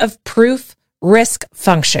burden of proof risk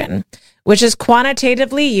function, which is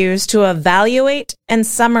quantitatively used to evaluate and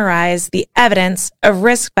summarize the evidence of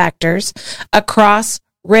risk factors across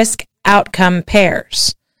risk outcome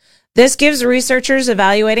pairs. This gives researchers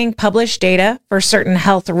evaluating published data for certain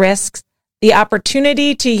health risks the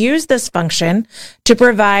opportunity to use this function to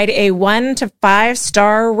provide a 1 to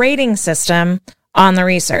 5-star rating system on the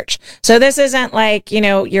research. So this isn't like,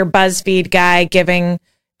 your BuzzFeed guy giving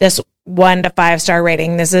this 1 to 5-star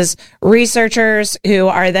rating. This is researchers who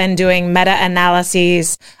are then doing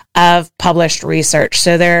meta-analyses of published research.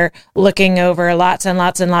 So they're looking over lots and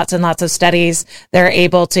lots and lots and lots of studies. They're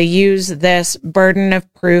able to use this burden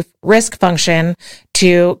of proof risk function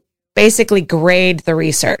to basically grade the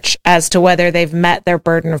research as to whether they've met their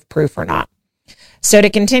burden of proof or not. So to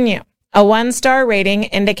continue, a 1-star rating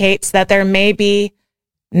indicates that there may be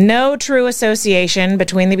no true association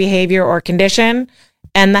between the behavior or condition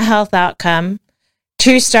and the health outcome.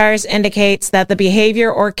 2 stars indicates that the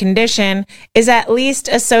behavior or condition is at least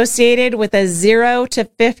associated with a 0 to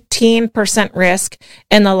 15% risk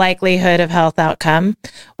in the likelihood of health outcome,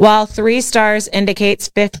 while 3 stars indicates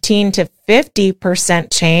 15 to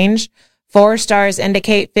 50% change. 4 stars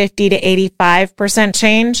indicate 50 to 85%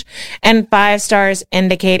 change, and 5 stars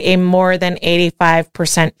indicate a more than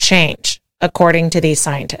 85% change, according to these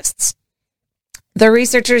scientists. The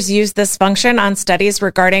researchers used this function on studies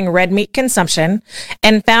regarding red meat consumption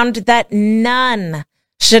and found that none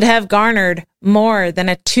should have garnered more than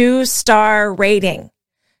a 2-star rating.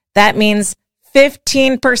 That means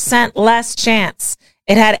 15% less chance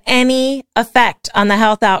it had any effect on the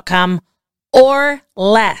health outcome or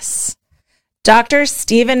less. Dr.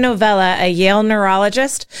 Stephen Novella, a Yale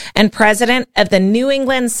neurologist and president of the New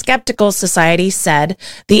England Skeptical Society, said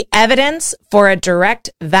the evidence for a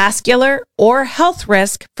direct vascular or health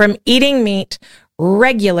risk from eating meat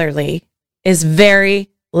regularly is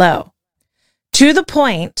very low, to the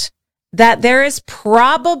point that there is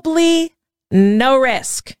probably no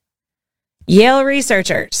risk. Yale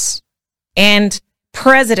researchers and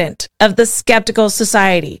president of the Skeptical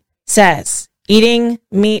Society says eating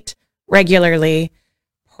meat regularly,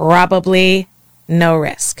 probably no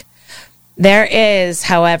risk. There is,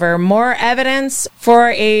 however, more evidence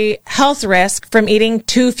for a health risk from eating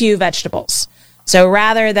too few vegetables. So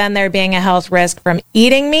rather than there being a health risk from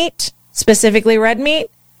eating meat, specifically red meat,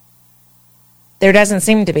 there doesn't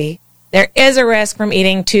seem to be. There is a risk from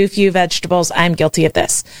eating too few vegetables. I'm guilty of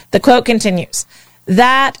this. The quote continues,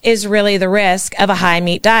 "That is really the risk of a high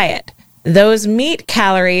meat diet. Those meat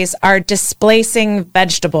calories are displacing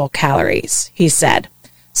vegetable calories," he said.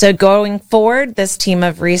 So going forward, this team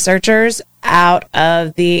of researchers out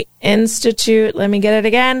of the Institute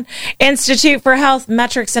for Health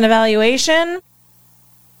Metrics and Evaluation.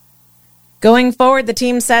 Going forward, the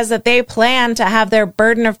team says that they plan to have their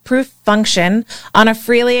burden of proof function on a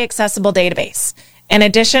freely accessible database. In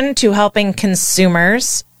addition to helping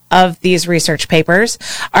consumers of these research papers,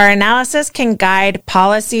 our analysis can guide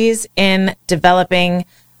policies in developing,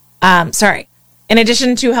 in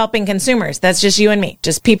addition to helping consumers, that's just you and me,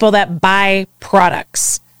 just people that buy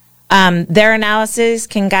products. Their analysis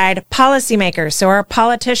can guide policymakers, so our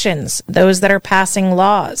politicians, those that are passing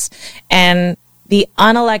laws, and the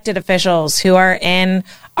unelected officials who are in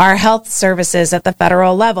our health services at the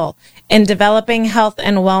federal level in developing health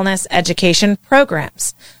and wellness education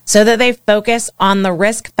programs so that they focus on the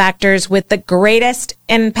risk factors with the greatest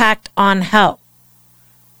impact on health.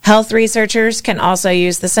 Health researchers can also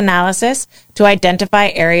use this analysis to identify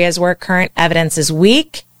areas where current evidence is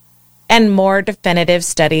weak and more definitive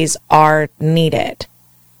studies are needed.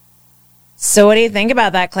 So what do you think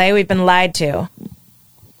about that, Clay? We've been lied to.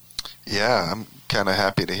 Yeah, I'm kind of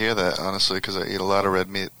happy to hear that, honestly, because I eat a lot of red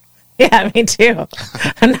meat. Yeah, me too.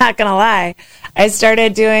 I'm not going to lie. I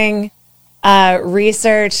started doing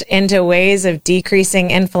research into ways of decreasing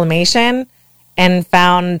inflammation and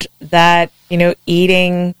found that,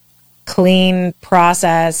 eating clean,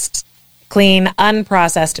 unprocessed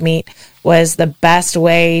meat was the best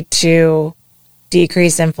way to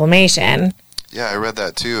decrease inflammation. Yeah, I read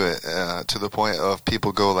that too, to the point of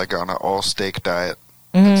people go like on an all-steak diet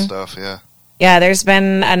and stuff, yeah. Yeah, there's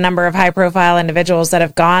been a number of high-profile individuals that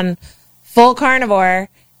have gone full carnivore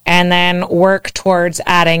and then work towards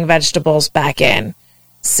adding vegetables back in.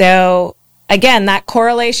 So, again, that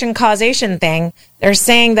correlation causation thing, they're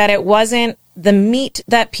saying that it wasn't the meat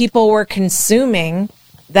that people were consuming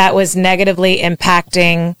that was negatively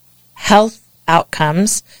impacting health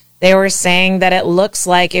outcomes. They were saying that it looks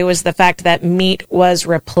like it was the fact that meat was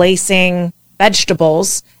replacing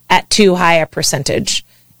vegetables at too high a percentage,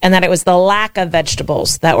 and that it was the lack of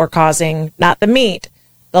vegetables that were causing, not the meat,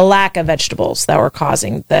 the lack of vegetables that were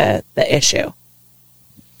causing the issue.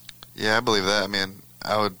 Yeah, I believe that. I mean,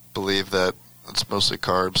 I would believe that it's mostly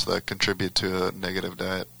carbs that contribute to a negative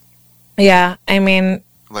diet. Yeah, I mean,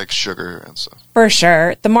 like sugar and stuff. For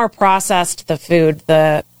sure. The more processed the food,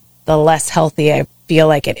 the less healthy I feel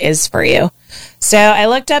like it is for you. So I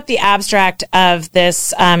looked up the abstract of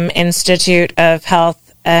this Institute of Health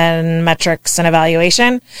and Metrics and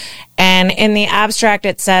Evaluation. And in the abstract,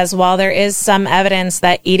 it says, while there is some evidence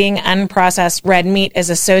that eating unprocessed red meat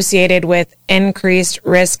is associated with increased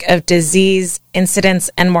risk of disease, incidence,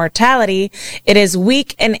 and mortality, it is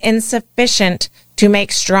weak and insufficient to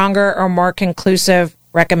make stronger or more conclusive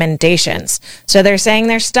recommendations. So they're saying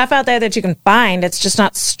there's stuff out there that you can find. It's just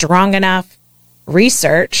not strong enough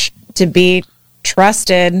research to be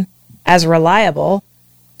trusted as reliable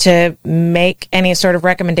to make any sort of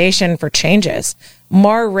recommendation for changes.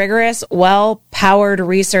 More rigorous, well-powered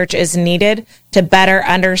research is needed to better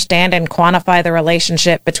understand and quantify the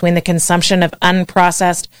relationship between the consumption of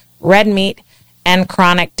unprocessed red meat and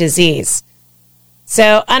chronic disease.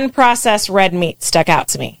 So unprocessed red meat stuck out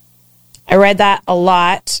to me. I read that a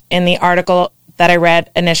lot in the article that I read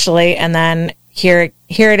initially, and then here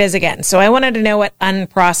it is again. So I wanted to know what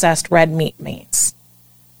unprocessed red meat means.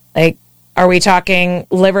 Like, are we talking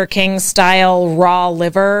Liver King style raw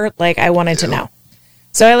liver? Like, I wanted to know.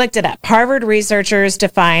 So I looked it up. Harvard researchers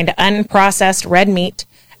defined unprocessed red meat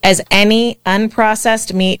as any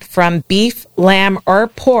unprocessed meat from beef, lamb, or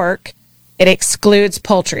pork. It excludes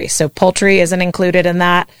poultry. So poultry isn't included in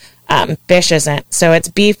that. Fish isn't. So it's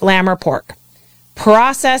beef, lamb, or pork.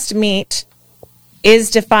 Processed meat is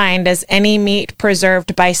defined as any meat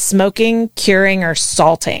preserved by smoking, curing, or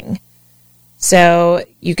salting. So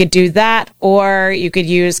you could do that, or you could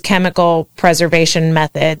use chemical preservation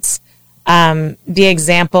methods. The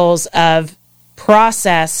examples of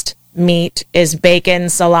processed meat is bacon,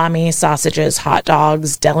 salami, sausages, hot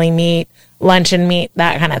dogs, deli meat, luncheon meat,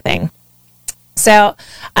 that kind of thing. So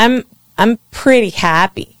I'm pretty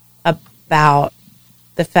happy about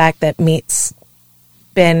the fact that meat's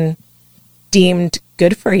been deemed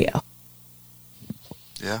good for you.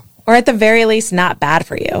 Yeah. Or at the very least, not bad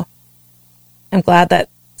for you. I'm glad that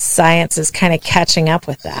science is kind of catching up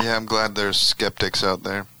with that. Yeah, I'm glad there's skeptics out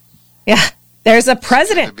there. Yeah. There's a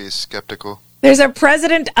president. To be skeptical. There's a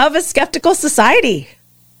president of a skeptical society.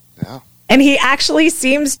 Yeah. And he actually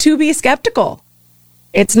seems to be skeptical.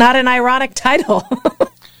 It's not an ironic title.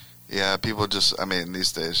 Yeah, people just,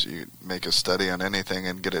 these days you make a study on anything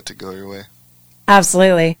and get it to go your way.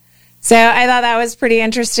 Absolutely. So I thought that was pretty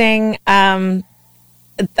interesting. I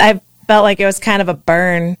felt like it was kind of a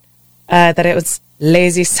burn, that it was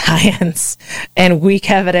lazy science and weak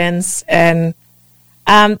evidence. And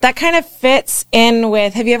that kind of fits in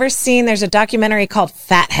with, have you ever seen, there's a documentary called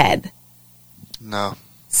Fathead? No.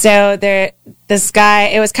 So this guy,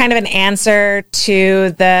 it was kind of an answer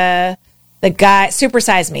to the guy, Super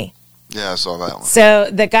Size Me. Yeah, I saw that one. So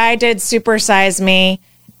the guy did Super Size Me,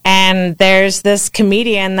 and there's this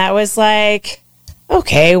comedian that was like,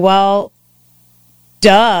 okay, well,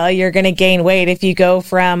 duh, you're going to gain weight if you go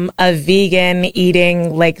from a vegan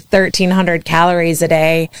eating like 1,300 calories a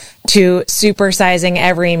day to supersizing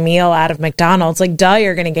every meal out of McDonald's. Like, duh,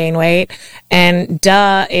 you're going to gain weight. And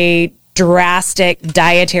duh, a drastic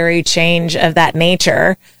dietary change of that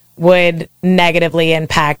nature would negatively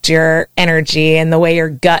impact your energy and the way your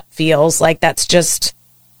gut feels. Like, that just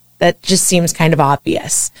seems kind of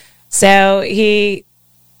obvious. So he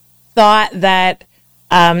thought that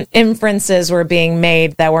inferences were being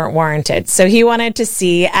made that weren't warranted. So he wanted to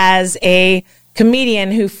see, as a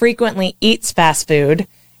comedian who frequently eats fast food,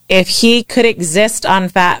 if he could exist on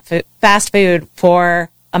fast food for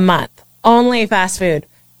a month, only fast food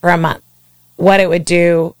for a month, what it would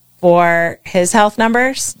do for his health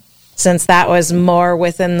numbers, since that was more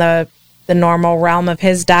within the normal realm of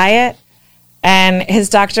his diet. And his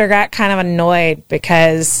doctor got kind of annoyed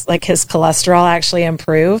because, like, his cholesterol actually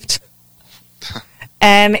improved.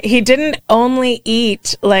 And he didn't only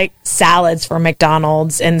eat like salads from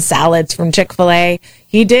McDonald's and salads from Chick-fil-A.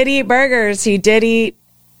 He did eat burgers. He did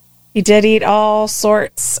eat all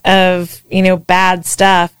sorts of, bad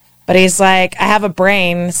stuff. But he's like, I have a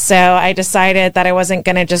brain, so I decided that I wasn't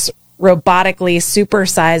going to just robotically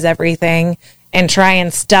supersize everything and try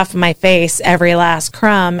and stuff my face every last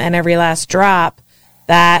crumb and every last drop,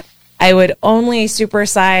 that I would only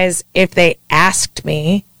supersize if they asked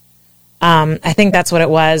me. I think that's what it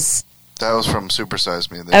was. That was from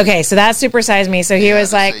Supersize Me. Okay, so that's Supersize Me. So he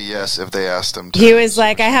was like, say yes, if they asked him to. He was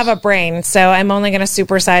like, I have a brain, so I'm only going to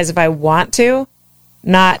supersize if I want to,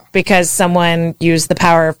 not because someone used the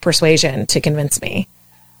power of persuasion to convince me.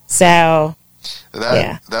 So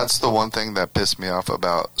that's the one thing that pissed me off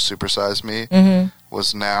about Supersize Me,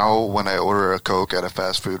 was now when I order a Coke at a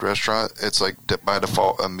fast food restaurant, it's like by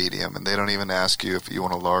default a medium, and they don't even ask you if you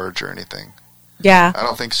want a large or anything. Yeah. I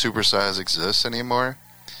don't think supersize exists anymore.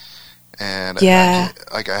 And yeah.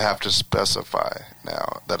 I have to specify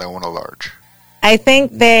now that I want a large. I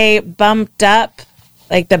think they bumped up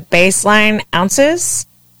like the baseline ounces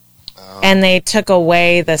and they took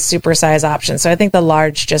away the supersize option. So I think the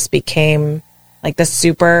large just became, like, the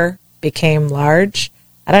super became large.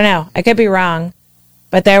 I don't know. I could be wrong.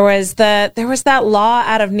 But there was that law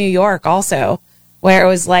out of New York also, where it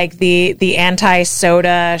was like the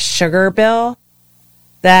anti-soda sugar bill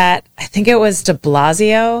that I think it was de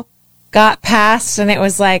Blasio got passed, and it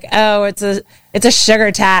was like, oh, it's a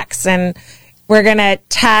sugar tax, and we're gonna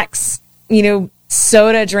tax,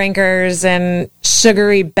 soda drinkers and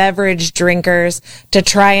sugary beverage drinkers to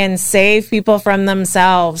try and save people from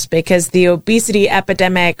themselves because the obesity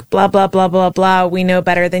epidemic, blah, blah, blah, blah, blah, we know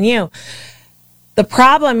better than you. The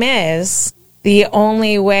problem is, the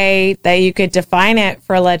only way that you could define it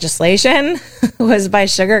for legislation was by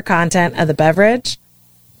sugar content of the beverage.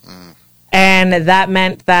 And that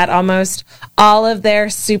meant that almost all of their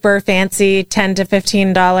super fancy $10 to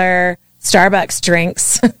 $15 Starbucks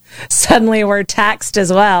drinks suddenly were taxed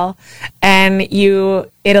as well. And it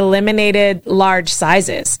eliminated large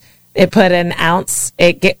sizes. It put an ounce,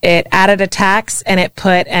 it added a tax, and it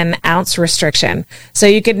put an ounce restriction. So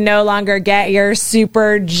you could no longer get your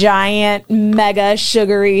super giant, mega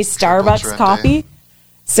sugary Starbucks coffee.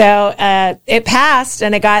 So it passed,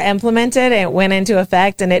 and it got implemented, and it went into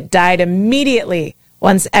effect, and it died immediately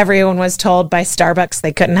once everyone was told by Starbucks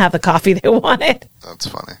they couldn't have the coffee they wanted. That's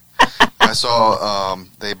funny. I saw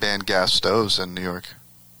they banned gas stoves in New York.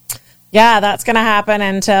 Yeah, that's going to happen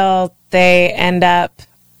until they end up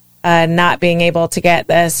not being able to get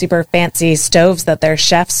the super fancy stoves that their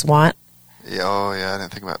chefs want. Yeah, I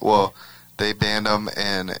didn't think about it. Well, they banned them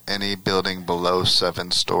in any building below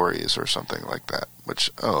 7 stories or something like that.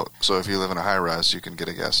 So if you live in a high-rise, you can get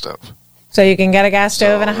a gas stove. So you can get a gas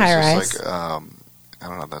stove in a high-rise. Like, I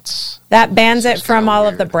don't know, that bans it from all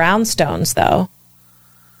of the brownstones, though.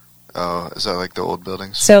 Oh, is that like the old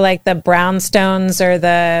buildings? So like the brownstones or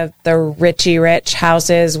the richy rich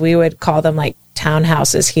houses, we would call them like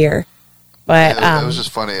townhouses here. But it was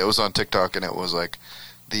just funny. It was on TikTok, and it was like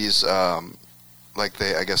these, I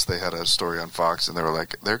guess they had a story on Fox, and they were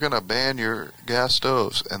like, they're going to ban your gas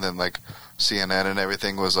stoves. And then like CNN and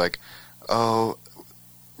everything was like, oh,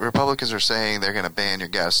 Republicans are saying they're going to ban your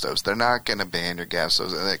gas stoves. They're not going to ban your gas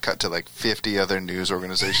stoves. And they cut to like 50 other news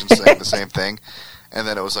organizations saying the same thing. And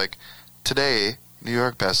then it was like, today, New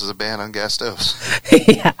York passes a ban on gas stoves.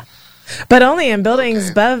 Yeah. But only in buildings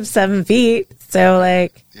above 7 feet. So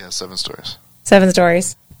like... Yeah, 7 stories. 7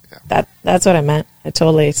 stories. Yeah. That's what I meant. I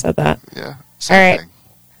totally said that. Yeah. All right.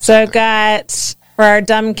 So I've got, for our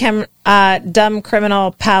dumb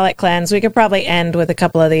criminal palate cleanse, we could probably end with a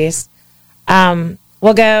couple of these.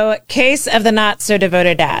 We'll go, case of the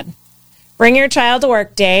not-so-devoted dad. Bring Your Child to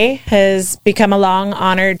Work Day has become a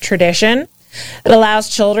long-honored tradition. It allows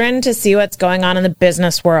children to see what's going on in the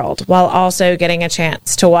business world while also getting a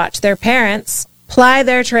chance to watch their parents ply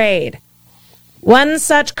their trade. One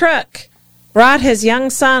such crook brought his young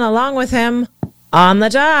son along with him on the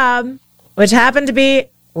job, which happened to be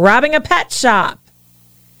robbing a pet shop.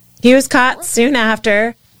 He was caught soon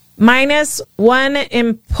after, minus one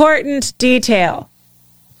important detail.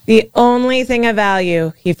 The only thing of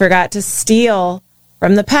value he forgot to steal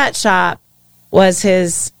from the pet shop was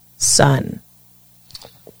his son.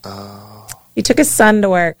 He took his son to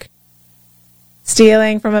work,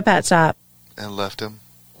 stealing from a pet shop. And left him.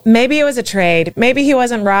 Maybe it was a trade. Maybe he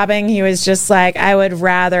wasn't robbing. He was just like, I would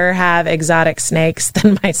rather have exotic snakes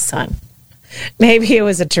than my son. Maybe it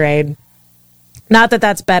was a trade. Not that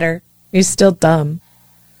that's better. He's still dumb.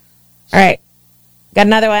 All right. Got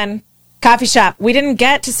another one. Coffee shop. We didn't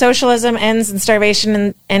get to socialism ends and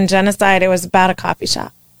starvation and genocide. It was about a coffee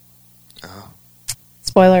shop.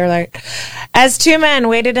 Spoiler alert. As two men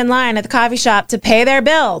waited in line at the coffee shop to pay their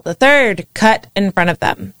bill, the third cut in front of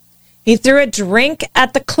them. He threw a drink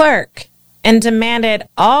at the clerk and demanded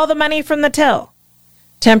all the money from the till.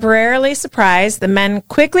 Temporarily surprised, the men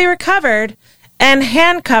quickly recovered and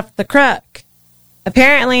handcuffed the crook.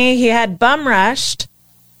 Apparently, he had bum rushed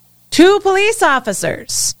two police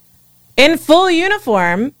officers in full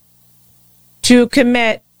uniform to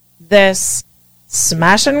commit this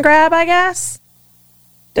smash and grab, I guess.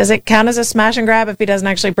 Does it count as a smash and grab if he doesn't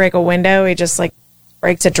actually break a window? He just like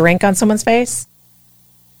breaks a drink on someone's face?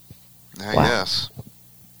 I guess.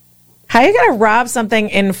 How are you going to rob something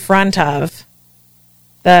in front of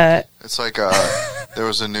the... It's like there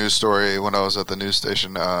was a news story when I was at the news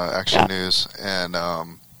station, Action News, and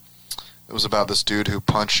it was about this dude who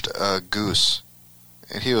punched a goose.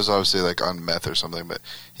 And he was obviously like on meth or something, but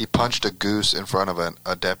he punched a goose in front of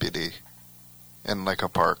a deputy in like a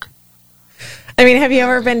park. I mean, have you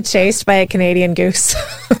ever been chased by a Canadian goose?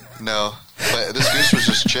 No, but this goose was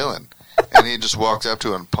just chilling. And he just walked up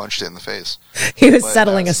to it and punched it in the face. He was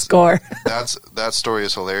settling a score. That story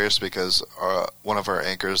is hilarious because one of our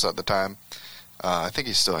anchors at the time, I think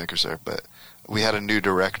he still anchors there, but we had a new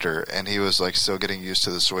director, and he was like still getting used to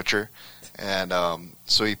the switcher. And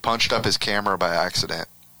so he punched up his camera by accident,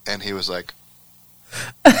 and he was like...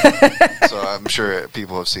 So I'm sure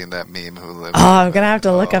people have seen that meme who live... Oh, I'm going to have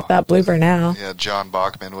to look up that blooper now. Yeah, John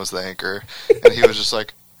Bachman was the anchor, and he was just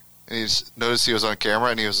like... And he noticed he was on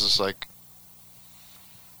camera, and he was just like...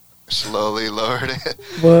 Slowly lowered it.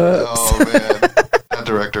 Whoops. Oh, man. That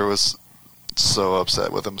director was so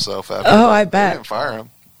upset with himself after that. I bet. They didn't fire him.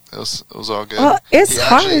 It was all good. Well, it's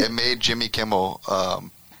hard. Actually, it made Jimmy Kimmel,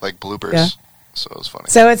 like, bloopers. Yeah. So it was funny.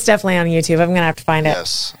 So it's definitely on YouTube. I'm going to have to find it.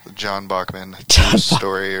 Yes. The John Bachman Goose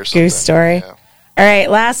Story or something. Goose Story. Yeah. All right,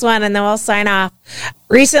 last one, and then we'll sign off.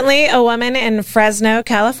 Recently, a woman in Fresno,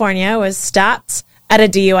 California, was stopped at a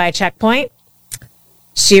DUI checkpoint.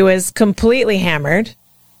 She was completely hammered.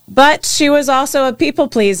 But she was also a people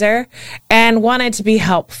pleaser and wanted to be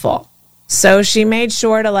helpful. So she made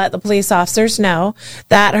sure to let the police officers know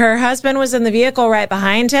that her husband was in the vehicle right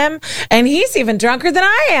behind him, and he's even drunker than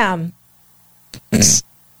I am.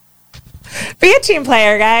 Be a team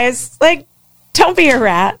player, guys. Like, don't be a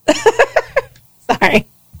rat. Sorry.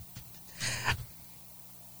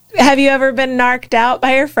 Have you ever been narked out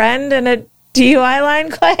by your friend in a DUI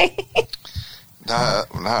line, Clay? Not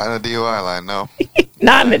in a DUI line, no.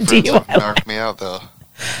 Not in a DUI line. Knocked me out, though.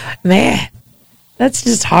 Man, that's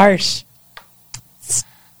just harsh.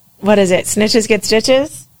 What is it? Snitches get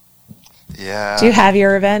stitches? Yeah. Do you have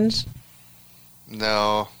your revenge?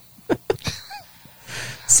 No.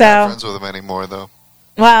 So. I'm not friends with him anymore, though.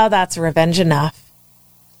 Well, that's revenge enough.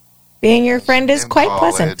 Being your friend is quite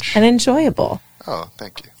pleasant and enjoyable. Oh,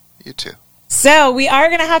 thank you. You too. So we are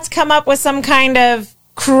going to have to come up with some kind of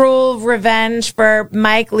cruel revenge for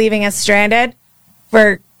Mike leaving us stranded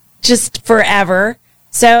for just forever.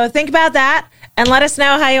 So think about that and let us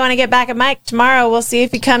know how you want to get back at Mike tomorrow. We'll see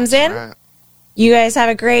if he comes in. Right. You guys have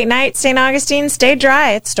a great night. St. Augustine, stay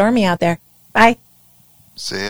dry. It's stormy out there. Bye. See ya.